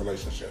abusive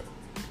relationship.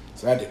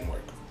 So that didn't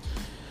work.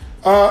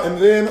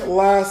 And then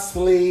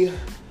lastly,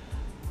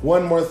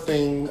 one more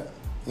thing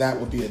that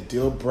would be a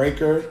deal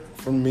breaker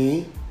for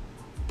me.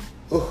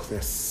 Oh,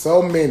 there's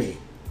so many.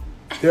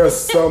 There are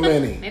so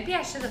many. Maybe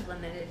I should have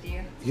limited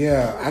you.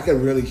 Yeah, I could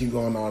really keep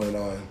going on and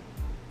on.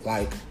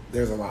 Like,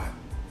 there's a lot.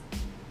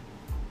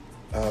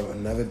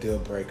 Another deal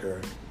breaker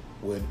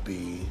would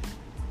be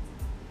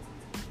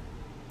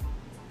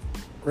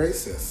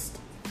racist.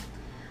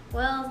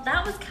 Well,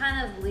 that was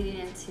kind of leading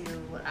into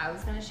what I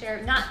was going to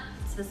share. Not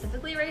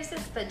specifically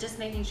racist, but just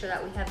making sure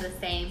that we have the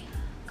same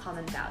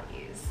common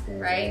values,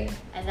 right?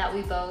 And that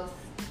we both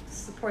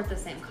support the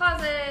same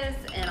causes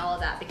and all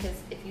of that. Because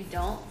if we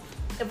don't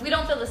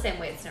feel the same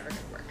way, it's never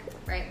going to work,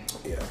 right?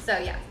 Yeah. So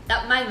yeah,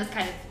 that mine was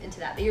kind of into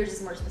that, but yours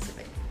is more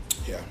specific.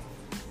 Yeah.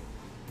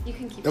 You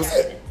can keep That's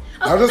it. it.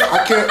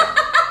 I can't.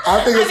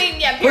 I think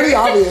it's pretty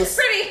obvious.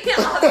 Pretty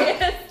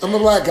obvious. I'm a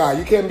black guy.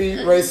 You can't be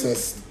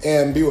racist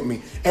and be with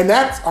me. And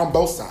that's on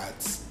both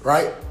sides,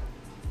 right?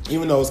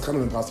 Even though it's kind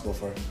of impossible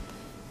for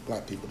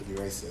black people to be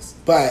racist.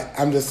 But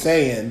I'm just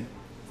saying,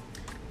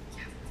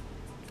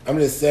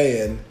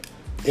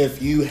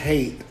 if you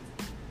hate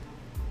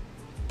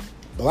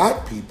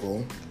black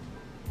people,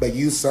 but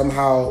you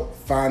somehow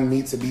find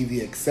me to be the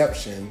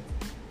exception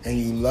and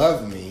you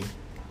love me,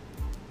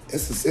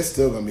 it's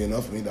still gonna be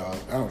enough for me, dog.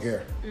 I don't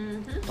care.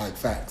 Mm-hmm. Like,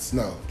 facts.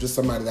 No, just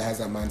somebody that has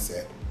that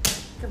mindset.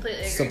 Completely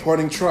agree.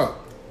 Supporting Trump.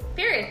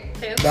 Period.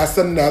 Boom. That's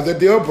another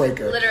deal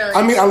breaker. Literally.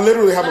 I mean, I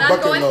literally have a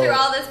bucket load. When I'm going through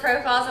all this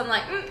profiles, I'm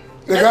like, nope.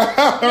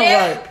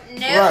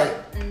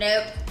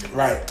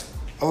 Right.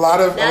 A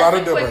lot of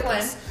deal breakers.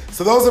 One.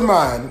 So those are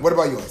mine. What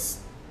about yours?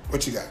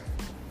 What you got?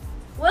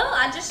 Well,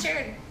 I just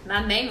shared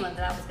my main one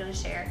that I was going to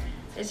share.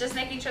 It's just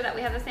making sure that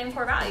we have the same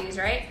core values,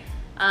 right?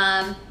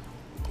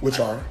 Which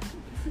are?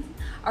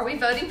 Are we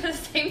voting for the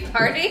same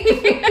party?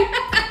 Because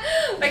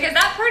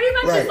that pretty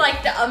much is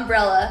like the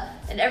umbrella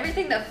and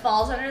everything that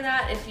falls under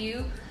that. If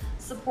you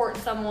support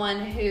someone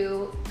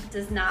who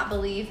does not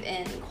believe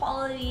in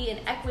equality and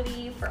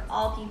equity for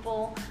all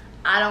people,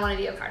 I don't want to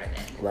be a part of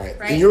it. Right.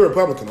 And you're a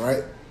Republican,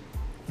 right?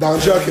 No, I'm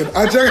joking.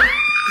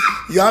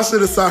 Y'all should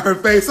have saw her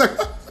face. Y'all,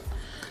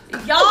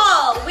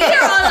 we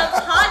are on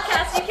a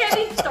podcast. You can't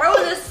be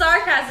throwing this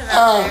sarcasm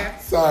out there.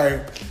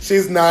 Sorry. She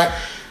is not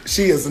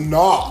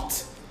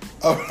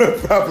a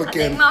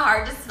Republican. I think my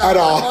heart just fell a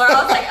little more.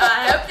 I was like,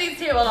 I hope these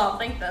people don't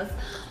think this.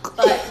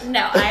 But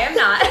no, I am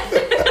not.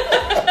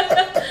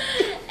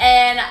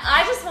 And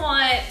I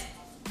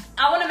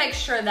want to make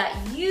sure that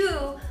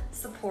you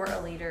support a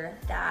leader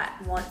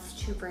that wants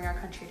to bring our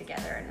country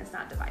together and is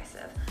not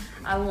divisive.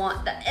 I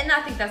want that, and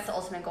I think that's the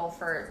ultimate goal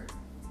for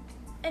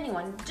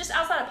anyone, just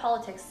outside of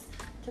politics,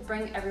 to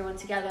bring everyone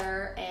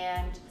together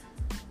and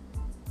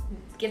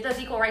give those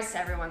equal rights to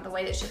everyone the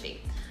way it should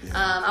be. Yeah.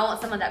 I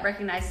want someone that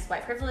recognizes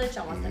white privilege.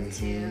 I want them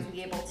to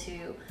be able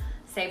to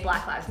say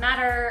Black Lives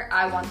Matter.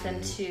 I want them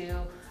to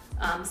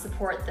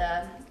support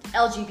the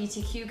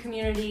LGBTQ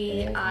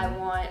community. I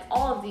want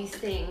all of these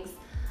things.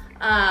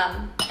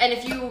 And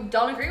if you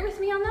don't agree with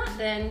me on that,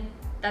 then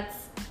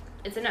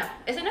it's a no.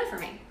 It's a no for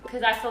me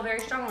because I feel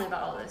very strongly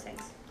about all those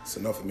things. It's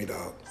a no for me,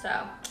 dog.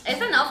 So it's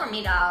a no for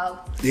me, dog.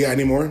 You got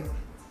any more?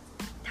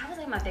 That was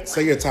like my big one.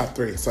 Say your top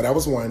three. So that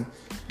was one.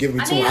 Give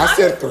me two. I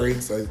said three.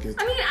 So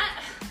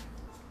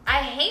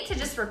I hate to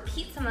just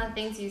repeat some of the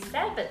things you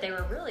said, but they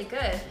were really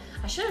good.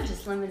 I should have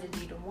just limited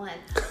you to one.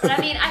 But I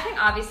think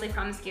obviously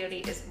promiscuity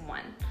is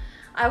one.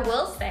 I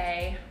will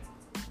say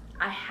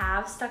I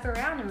have stuck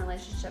around in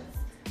relationships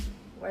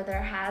where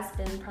there has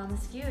been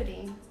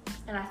promiscuity,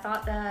 and I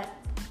thought that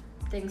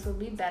things would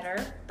be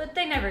better, but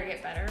they never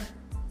get better.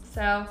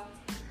 So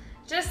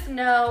just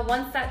know,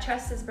 once that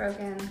trust is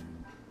broken,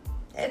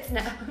 it's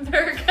never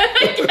gonna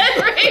get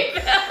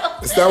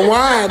rebuilt. It's that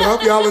wine. I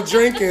hope y'all are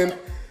drinking.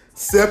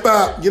 Sip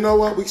up. You know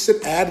what? We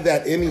should add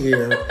that in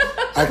here,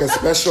 like a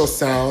special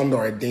sound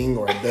or a ding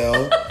or a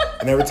bell,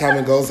 and every time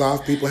it goes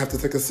off, people have to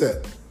take a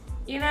sip.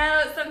 You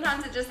know,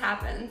 sometimes it just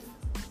happens,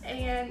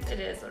 and it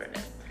is what it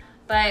is.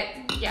 But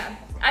yeah,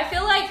 I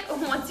feel like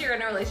once you're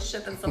in a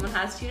relationship and someone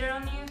has cheated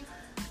on you,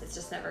 it's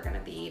just never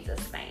gonna be the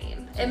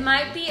same. It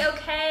might be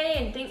okay,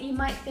 and you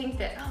might think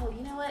that, oh,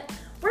 you know what?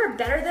 We're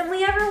better than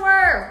we ever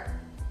were.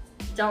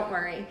 Don't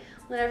worry.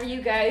 Whenever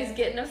you guys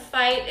get in a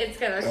fight, it's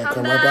gonna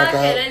come back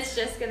and it's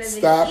just gonna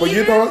stop. But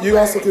you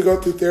also could go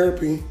through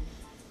therapy.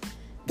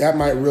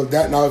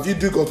 Now if you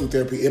do go through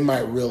therapy, it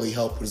might really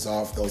help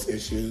resolve those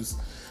issues.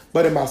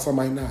 But it also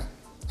might not.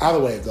 Either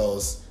way it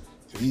goes,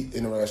 if you're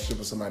in a relationship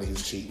with somebody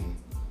who's cheating,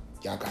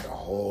 y'all got a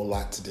whole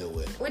lot to deal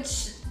with.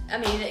 Which,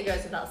 it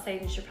goes without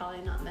saying you should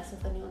probably not mess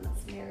with anyone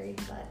that's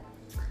married, but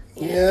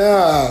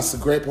yeah, it's a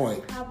great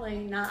point. Probably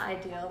not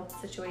ideal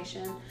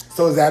situation.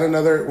 So is that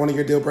another one of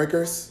your deal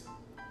breakers?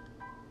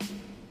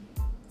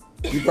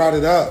 You brought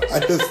it up. I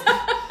just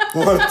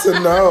wanted to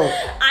know.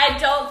 I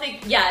don't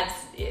think,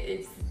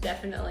 it's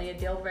definitely a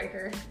deal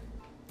breaker.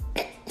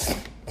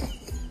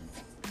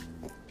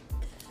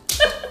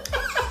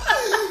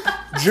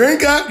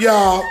 Drink up,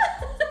 y'all.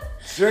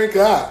 Drink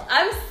up.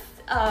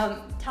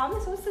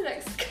 Thomas, what's the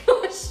next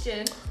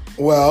question?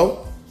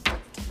 Well,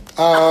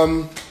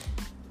 I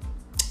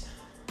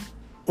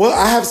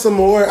have some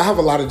more. I have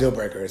a lot of deal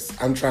breakers.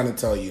 I'm trying to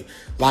tell you.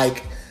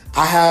 Like,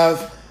 I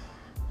have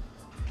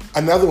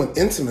another one,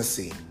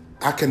 intimacy.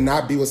 I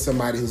cannot be with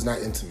somebody who's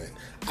not intimate.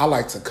 I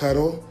like to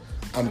cuddle.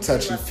 I'm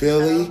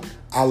touchy-feely.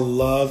 I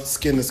love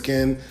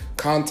skin-to-skin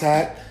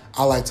contact.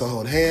 I like to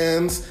hold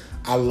hands.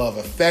 I love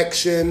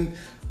affection.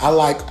 I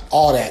like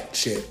all that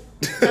shit.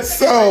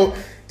 So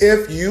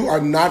if you are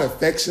not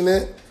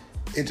affectionate,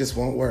 it just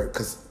won't work,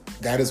 because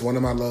that is one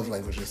of my love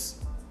languages.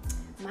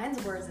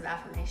 Mine's words of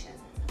affirmation.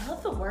 I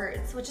love the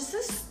words, which is so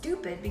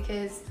stupid,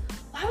 because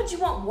why would you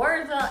want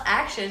words without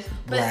action?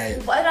 But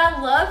I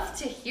love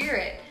to hear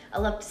it. I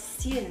love to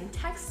see it in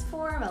text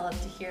form. I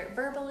love to hear it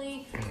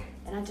verbally.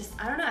 And I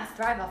don't know, I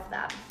thrive off of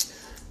that.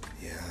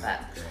 Yeah. But,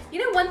 you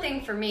know, one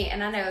thing for me,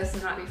 and I know this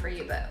will not be for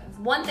you, but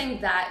one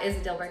thing that is a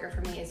deal breaker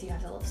for me is you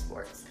have to love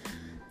sports.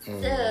 So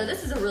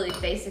this is a really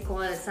basic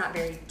one. It's not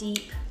very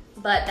deep,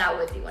 but that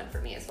would be one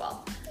for me as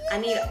well. I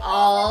need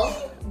all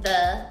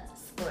the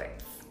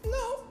sports.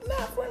 No,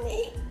 not for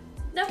me.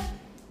 Nope.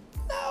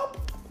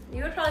 Nope.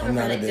 You would probably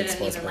prefer they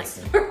didn't even like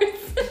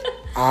sports.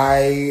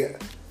 I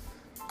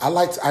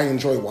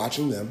enjoy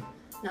watching them.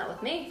 Not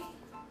with me.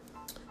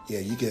 Yeah,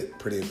 you get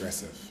pretty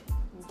aggressive.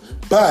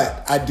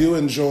 But I do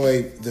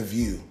enjoy the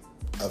view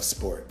of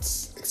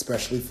sports,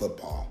 especially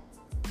football.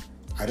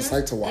 I just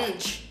like to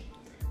watch.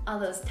 All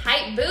those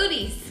tight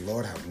booties.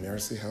 Lord have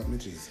mercy, help me,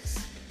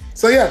 Jesus.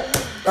 So yeah,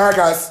 all right,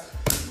 guys.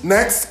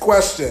 Next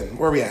question.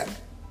 Where are we at?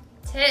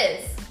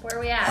 Where are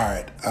we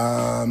at?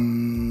 All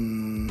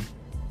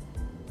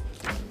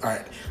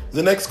right.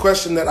 The next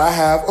question that I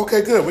have.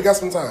 Okay, good. We got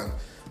some time.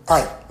 All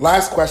right.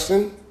 Last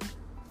question.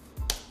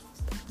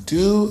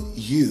 Do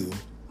you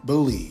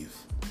believe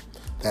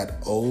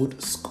that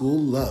old school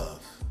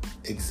love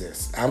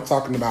exists? I'm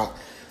talking about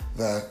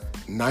the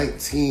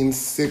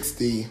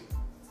 1960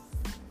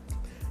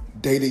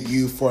 dated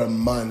you for a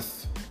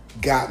month,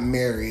 got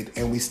married,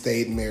 and we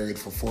stayed married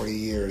for 40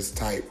 years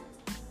type.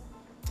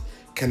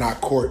 Cannot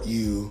court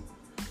you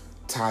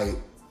type.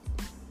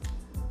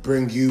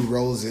 Bring you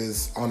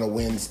roses on a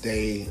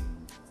Wednesday.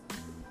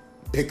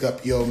 Pick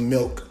up your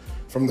milk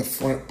from the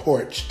front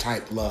porch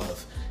type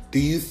love. Do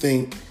you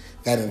think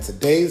that in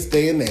today's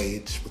day and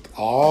age, with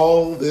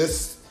all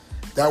this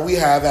that we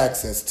have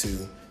access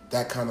to,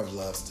 that kind of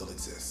love still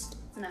exists?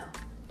 No.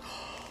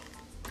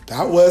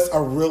 That was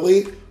a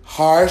really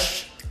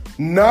harsh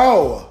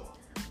no.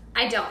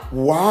 I don't.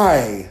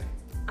 Why?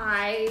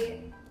 I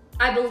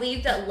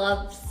believe that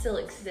love still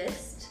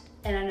exists,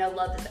 and I know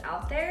love is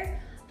out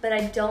there, but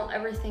I don't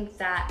ever think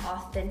that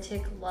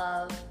authentic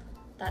love,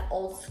 that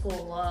old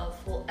school love,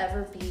 will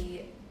ever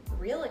be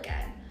real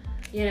again.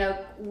 You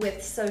know,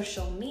 with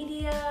social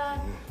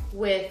media,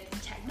 with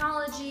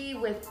technology,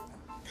 with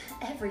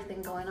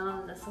everything going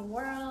on in this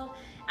world,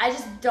 I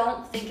just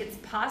don't think it's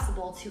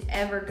possible to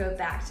ever go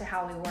back to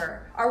how we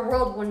were. Our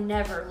world will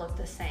never look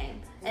the same,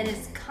 and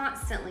it's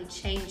constantly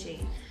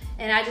changing.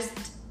 And I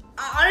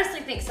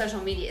honestly think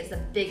social media is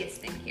the biggest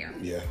thing here.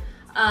 Yeah.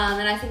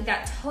 And I think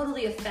that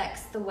totally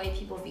affects the way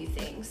people view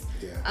things.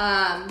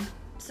 Yeah.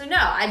 So no,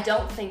 I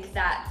don't think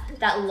that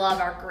love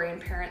our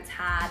grandparents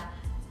had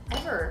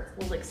ever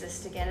will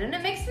exist again, and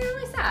it makes me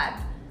really sad.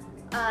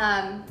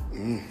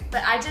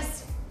 But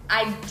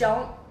I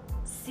don't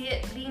see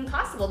it being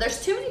possible.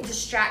 There's too many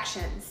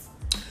distractions.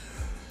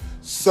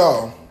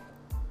 So,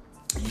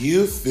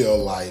 you feel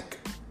like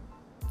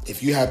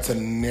if you had to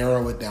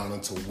narrow it down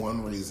into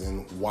one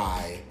reason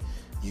why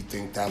you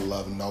think that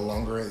love no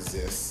longer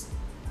exists,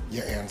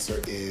 your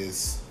answer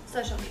is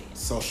social media.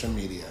 Social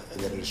media and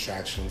the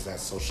distractions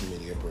that social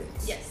media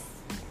brings. Yes.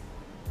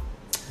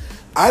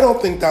 I don't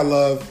think that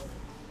love,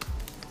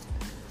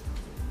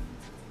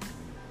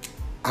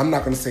 I'm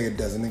not going to say it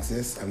doesn't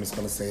exist. I'm just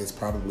going to say it's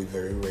probably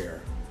very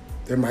rare.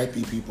 There might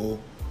be people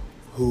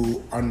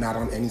who are not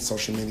on any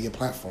social media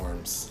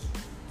platforms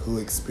who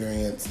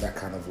experience that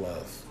kind of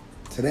love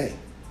today.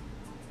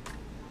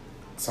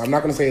 So I'm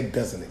not going to say it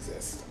doesn't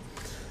exist.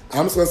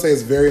 I'm just going to say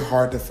it's very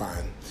hard to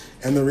find.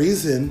 And the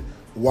reason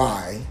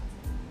why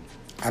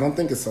I don't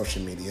think it's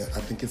social media,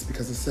 I think it's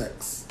because of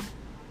sex.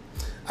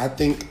 I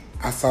think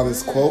I saw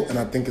this quote and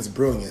I think it's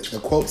brilliant. The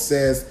quote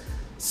says,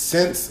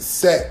 since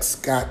sex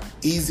got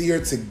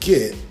easier to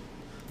get,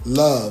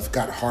 love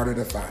got harder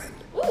to find.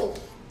 Ooh.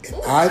 And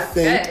I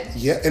think, good.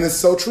 Yeah, and it's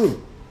so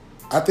true.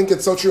 I think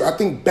it's so true. I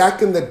think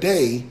back in the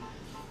day,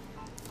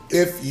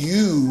 if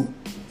you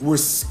were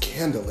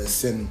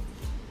scandalous and,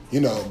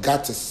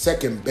 got to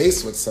second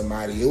base with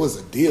somebody, it was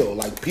a deal.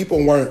 Like,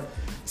 people weren't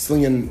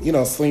slinging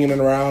it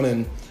around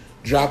and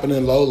dropping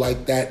it low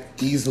like that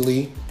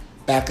easily.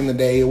 Back in the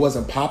day, it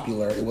wasn't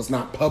popular. It was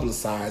not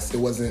publicized. It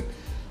wasn't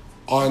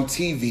on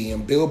TV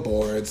and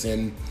billboards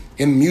and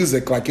in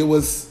music. Like, it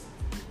was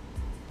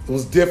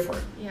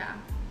different. Yeah.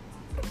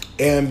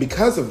 And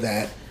because of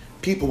that,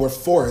 people were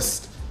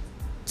forced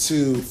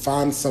to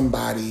find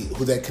somebody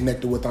who they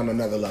connected with on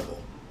another level.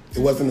 It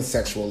wasn't a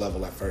sexual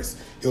level at first.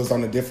 It was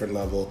on a different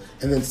level,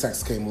 and then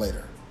sex came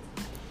later.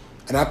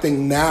 And I think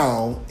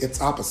now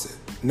it's opposite.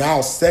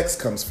 Now sex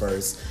comes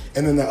first,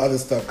 and then the other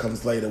stuff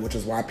comes later, which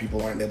is why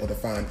people aren't able to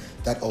find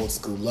that old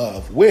school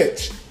love.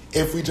 Which,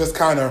 if we just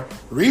kind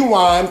of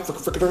rewind,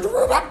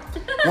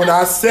 when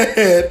I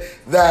said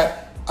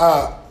that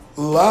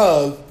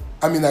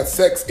that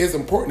sex is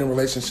important in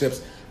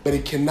relationships, but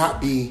it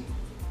can't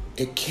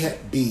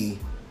be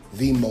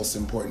the most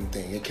important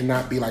thing. It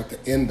cannot be like the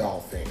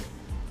end-all thing.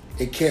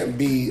 It can't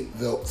be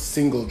the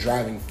single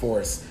driving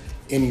force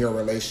in your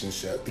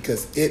relationship,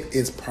 because it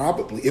is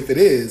probably, if it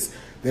is,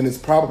 then it's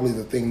probably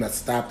the thing that's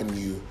stopping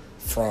you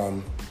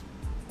from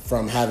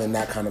having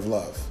that kind of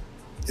love.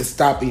 It's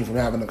stopping you from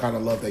having the kind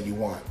of love that you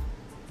want,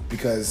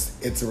 because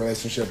it's a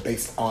relationship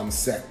based on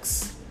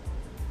sex.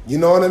 You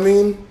know what I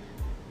mean?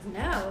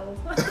 No.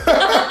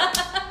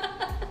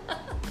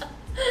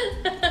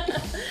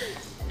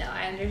 No,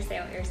 I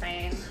understand what you're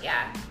saying.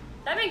 Yeah,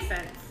 that makes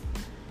sense.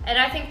 And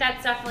I think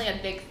that's definitely a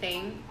big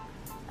thing.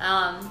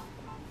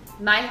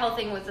 My whole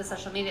thing with the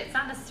social media, it's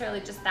not necessarily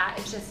just that.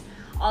 It's just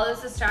all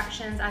those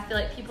distractions. I feel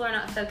like people are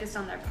not focused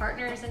on their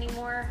partners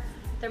anymore.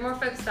 They're more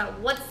focused about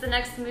what's the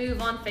next move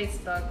on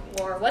Facebook,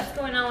 or what's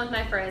going on with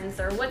my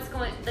friends, or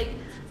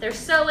they're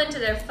so into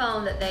their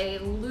phone that they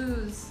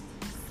lose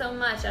so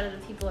much out of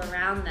the people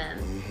around them.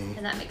 Mm-hmm.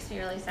 And that makes me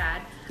really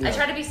sad. Yeah. I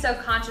try to be so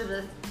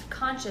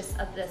conscious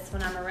of this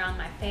when I'm around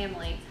my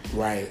family.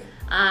 Right.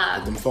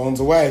 Put them phones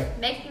away.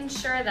 Making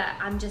sure that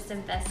I'm just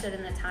invested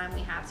in the time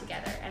we have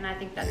together. And I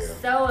think that's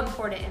so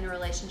important in a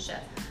relationship.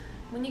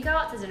 When you go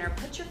out to dinner,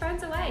 put your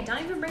phones away.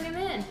 Don't even bring them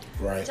in.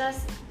 Right.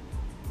 Just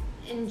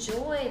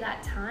enjoy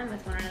that time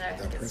with one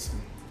another. That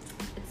person.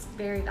 It's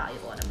very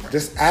valuable and important.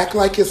 Just act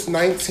like it's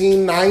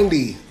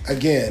 1990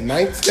 again.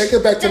 Take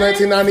it back to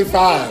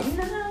 1995.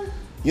 No.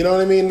 You know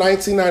what I mean?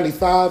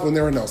 1995, when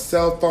there were no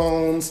cell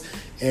phones,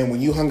 and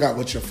when you hung out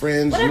with your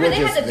friends, whatever, you were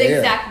they just had the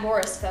there. big Zach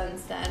Morris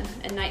phones then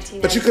in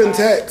 1995. But you couldn't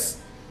text.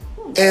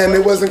 And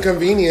it wasn't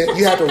convenient.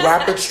 You had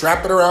to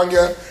strap it around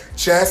your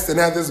chest and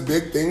have this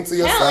big thing to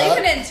your side.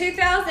 Even in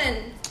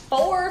 2004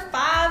 or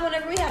 5,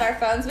 whenever we had our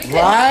phones, we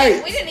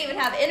didn't even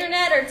have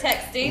internet or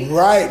texting.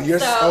 Right.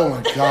 Oh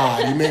my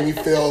God. You made me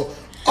feel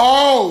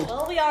old.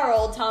 Well, we are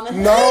old, Thomas.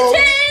 No,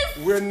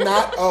 we're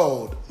not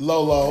old,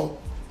 Lolo.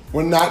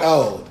 We're not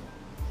old.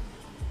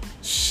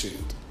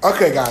 Shoot.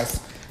 Okay,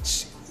 guys.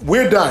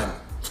 We're done.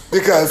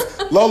 Because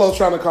Lolo's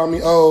trying to call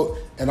me old,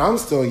 and I'm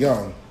still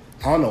young.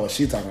 I don't know what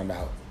she's talking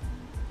about.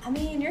 I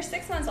mean, you're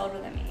 6 months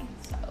older than me,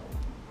 so.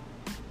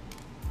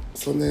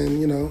 So then,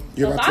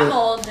 you're so if I'm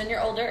old, then you're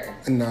older.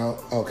 No,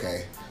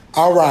 okay.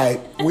 All right,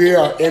 we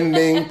are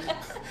ending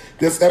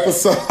this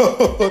episode.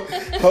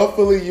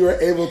 Hopefully you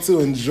were able to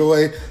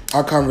enjoy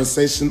our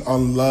conversation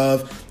on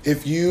love.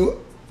 If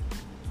you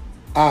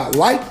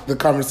like the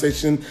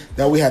conversation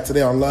that we had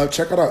today on love,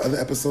 check out our other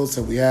episodes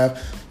that we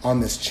have on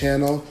this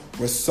channel.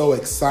 We're so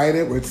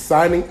excited. We're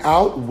signing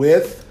out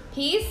with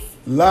peace,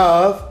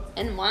 love,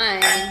 and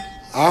wine.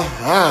 All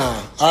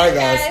right,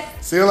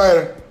 guys. See you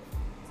later.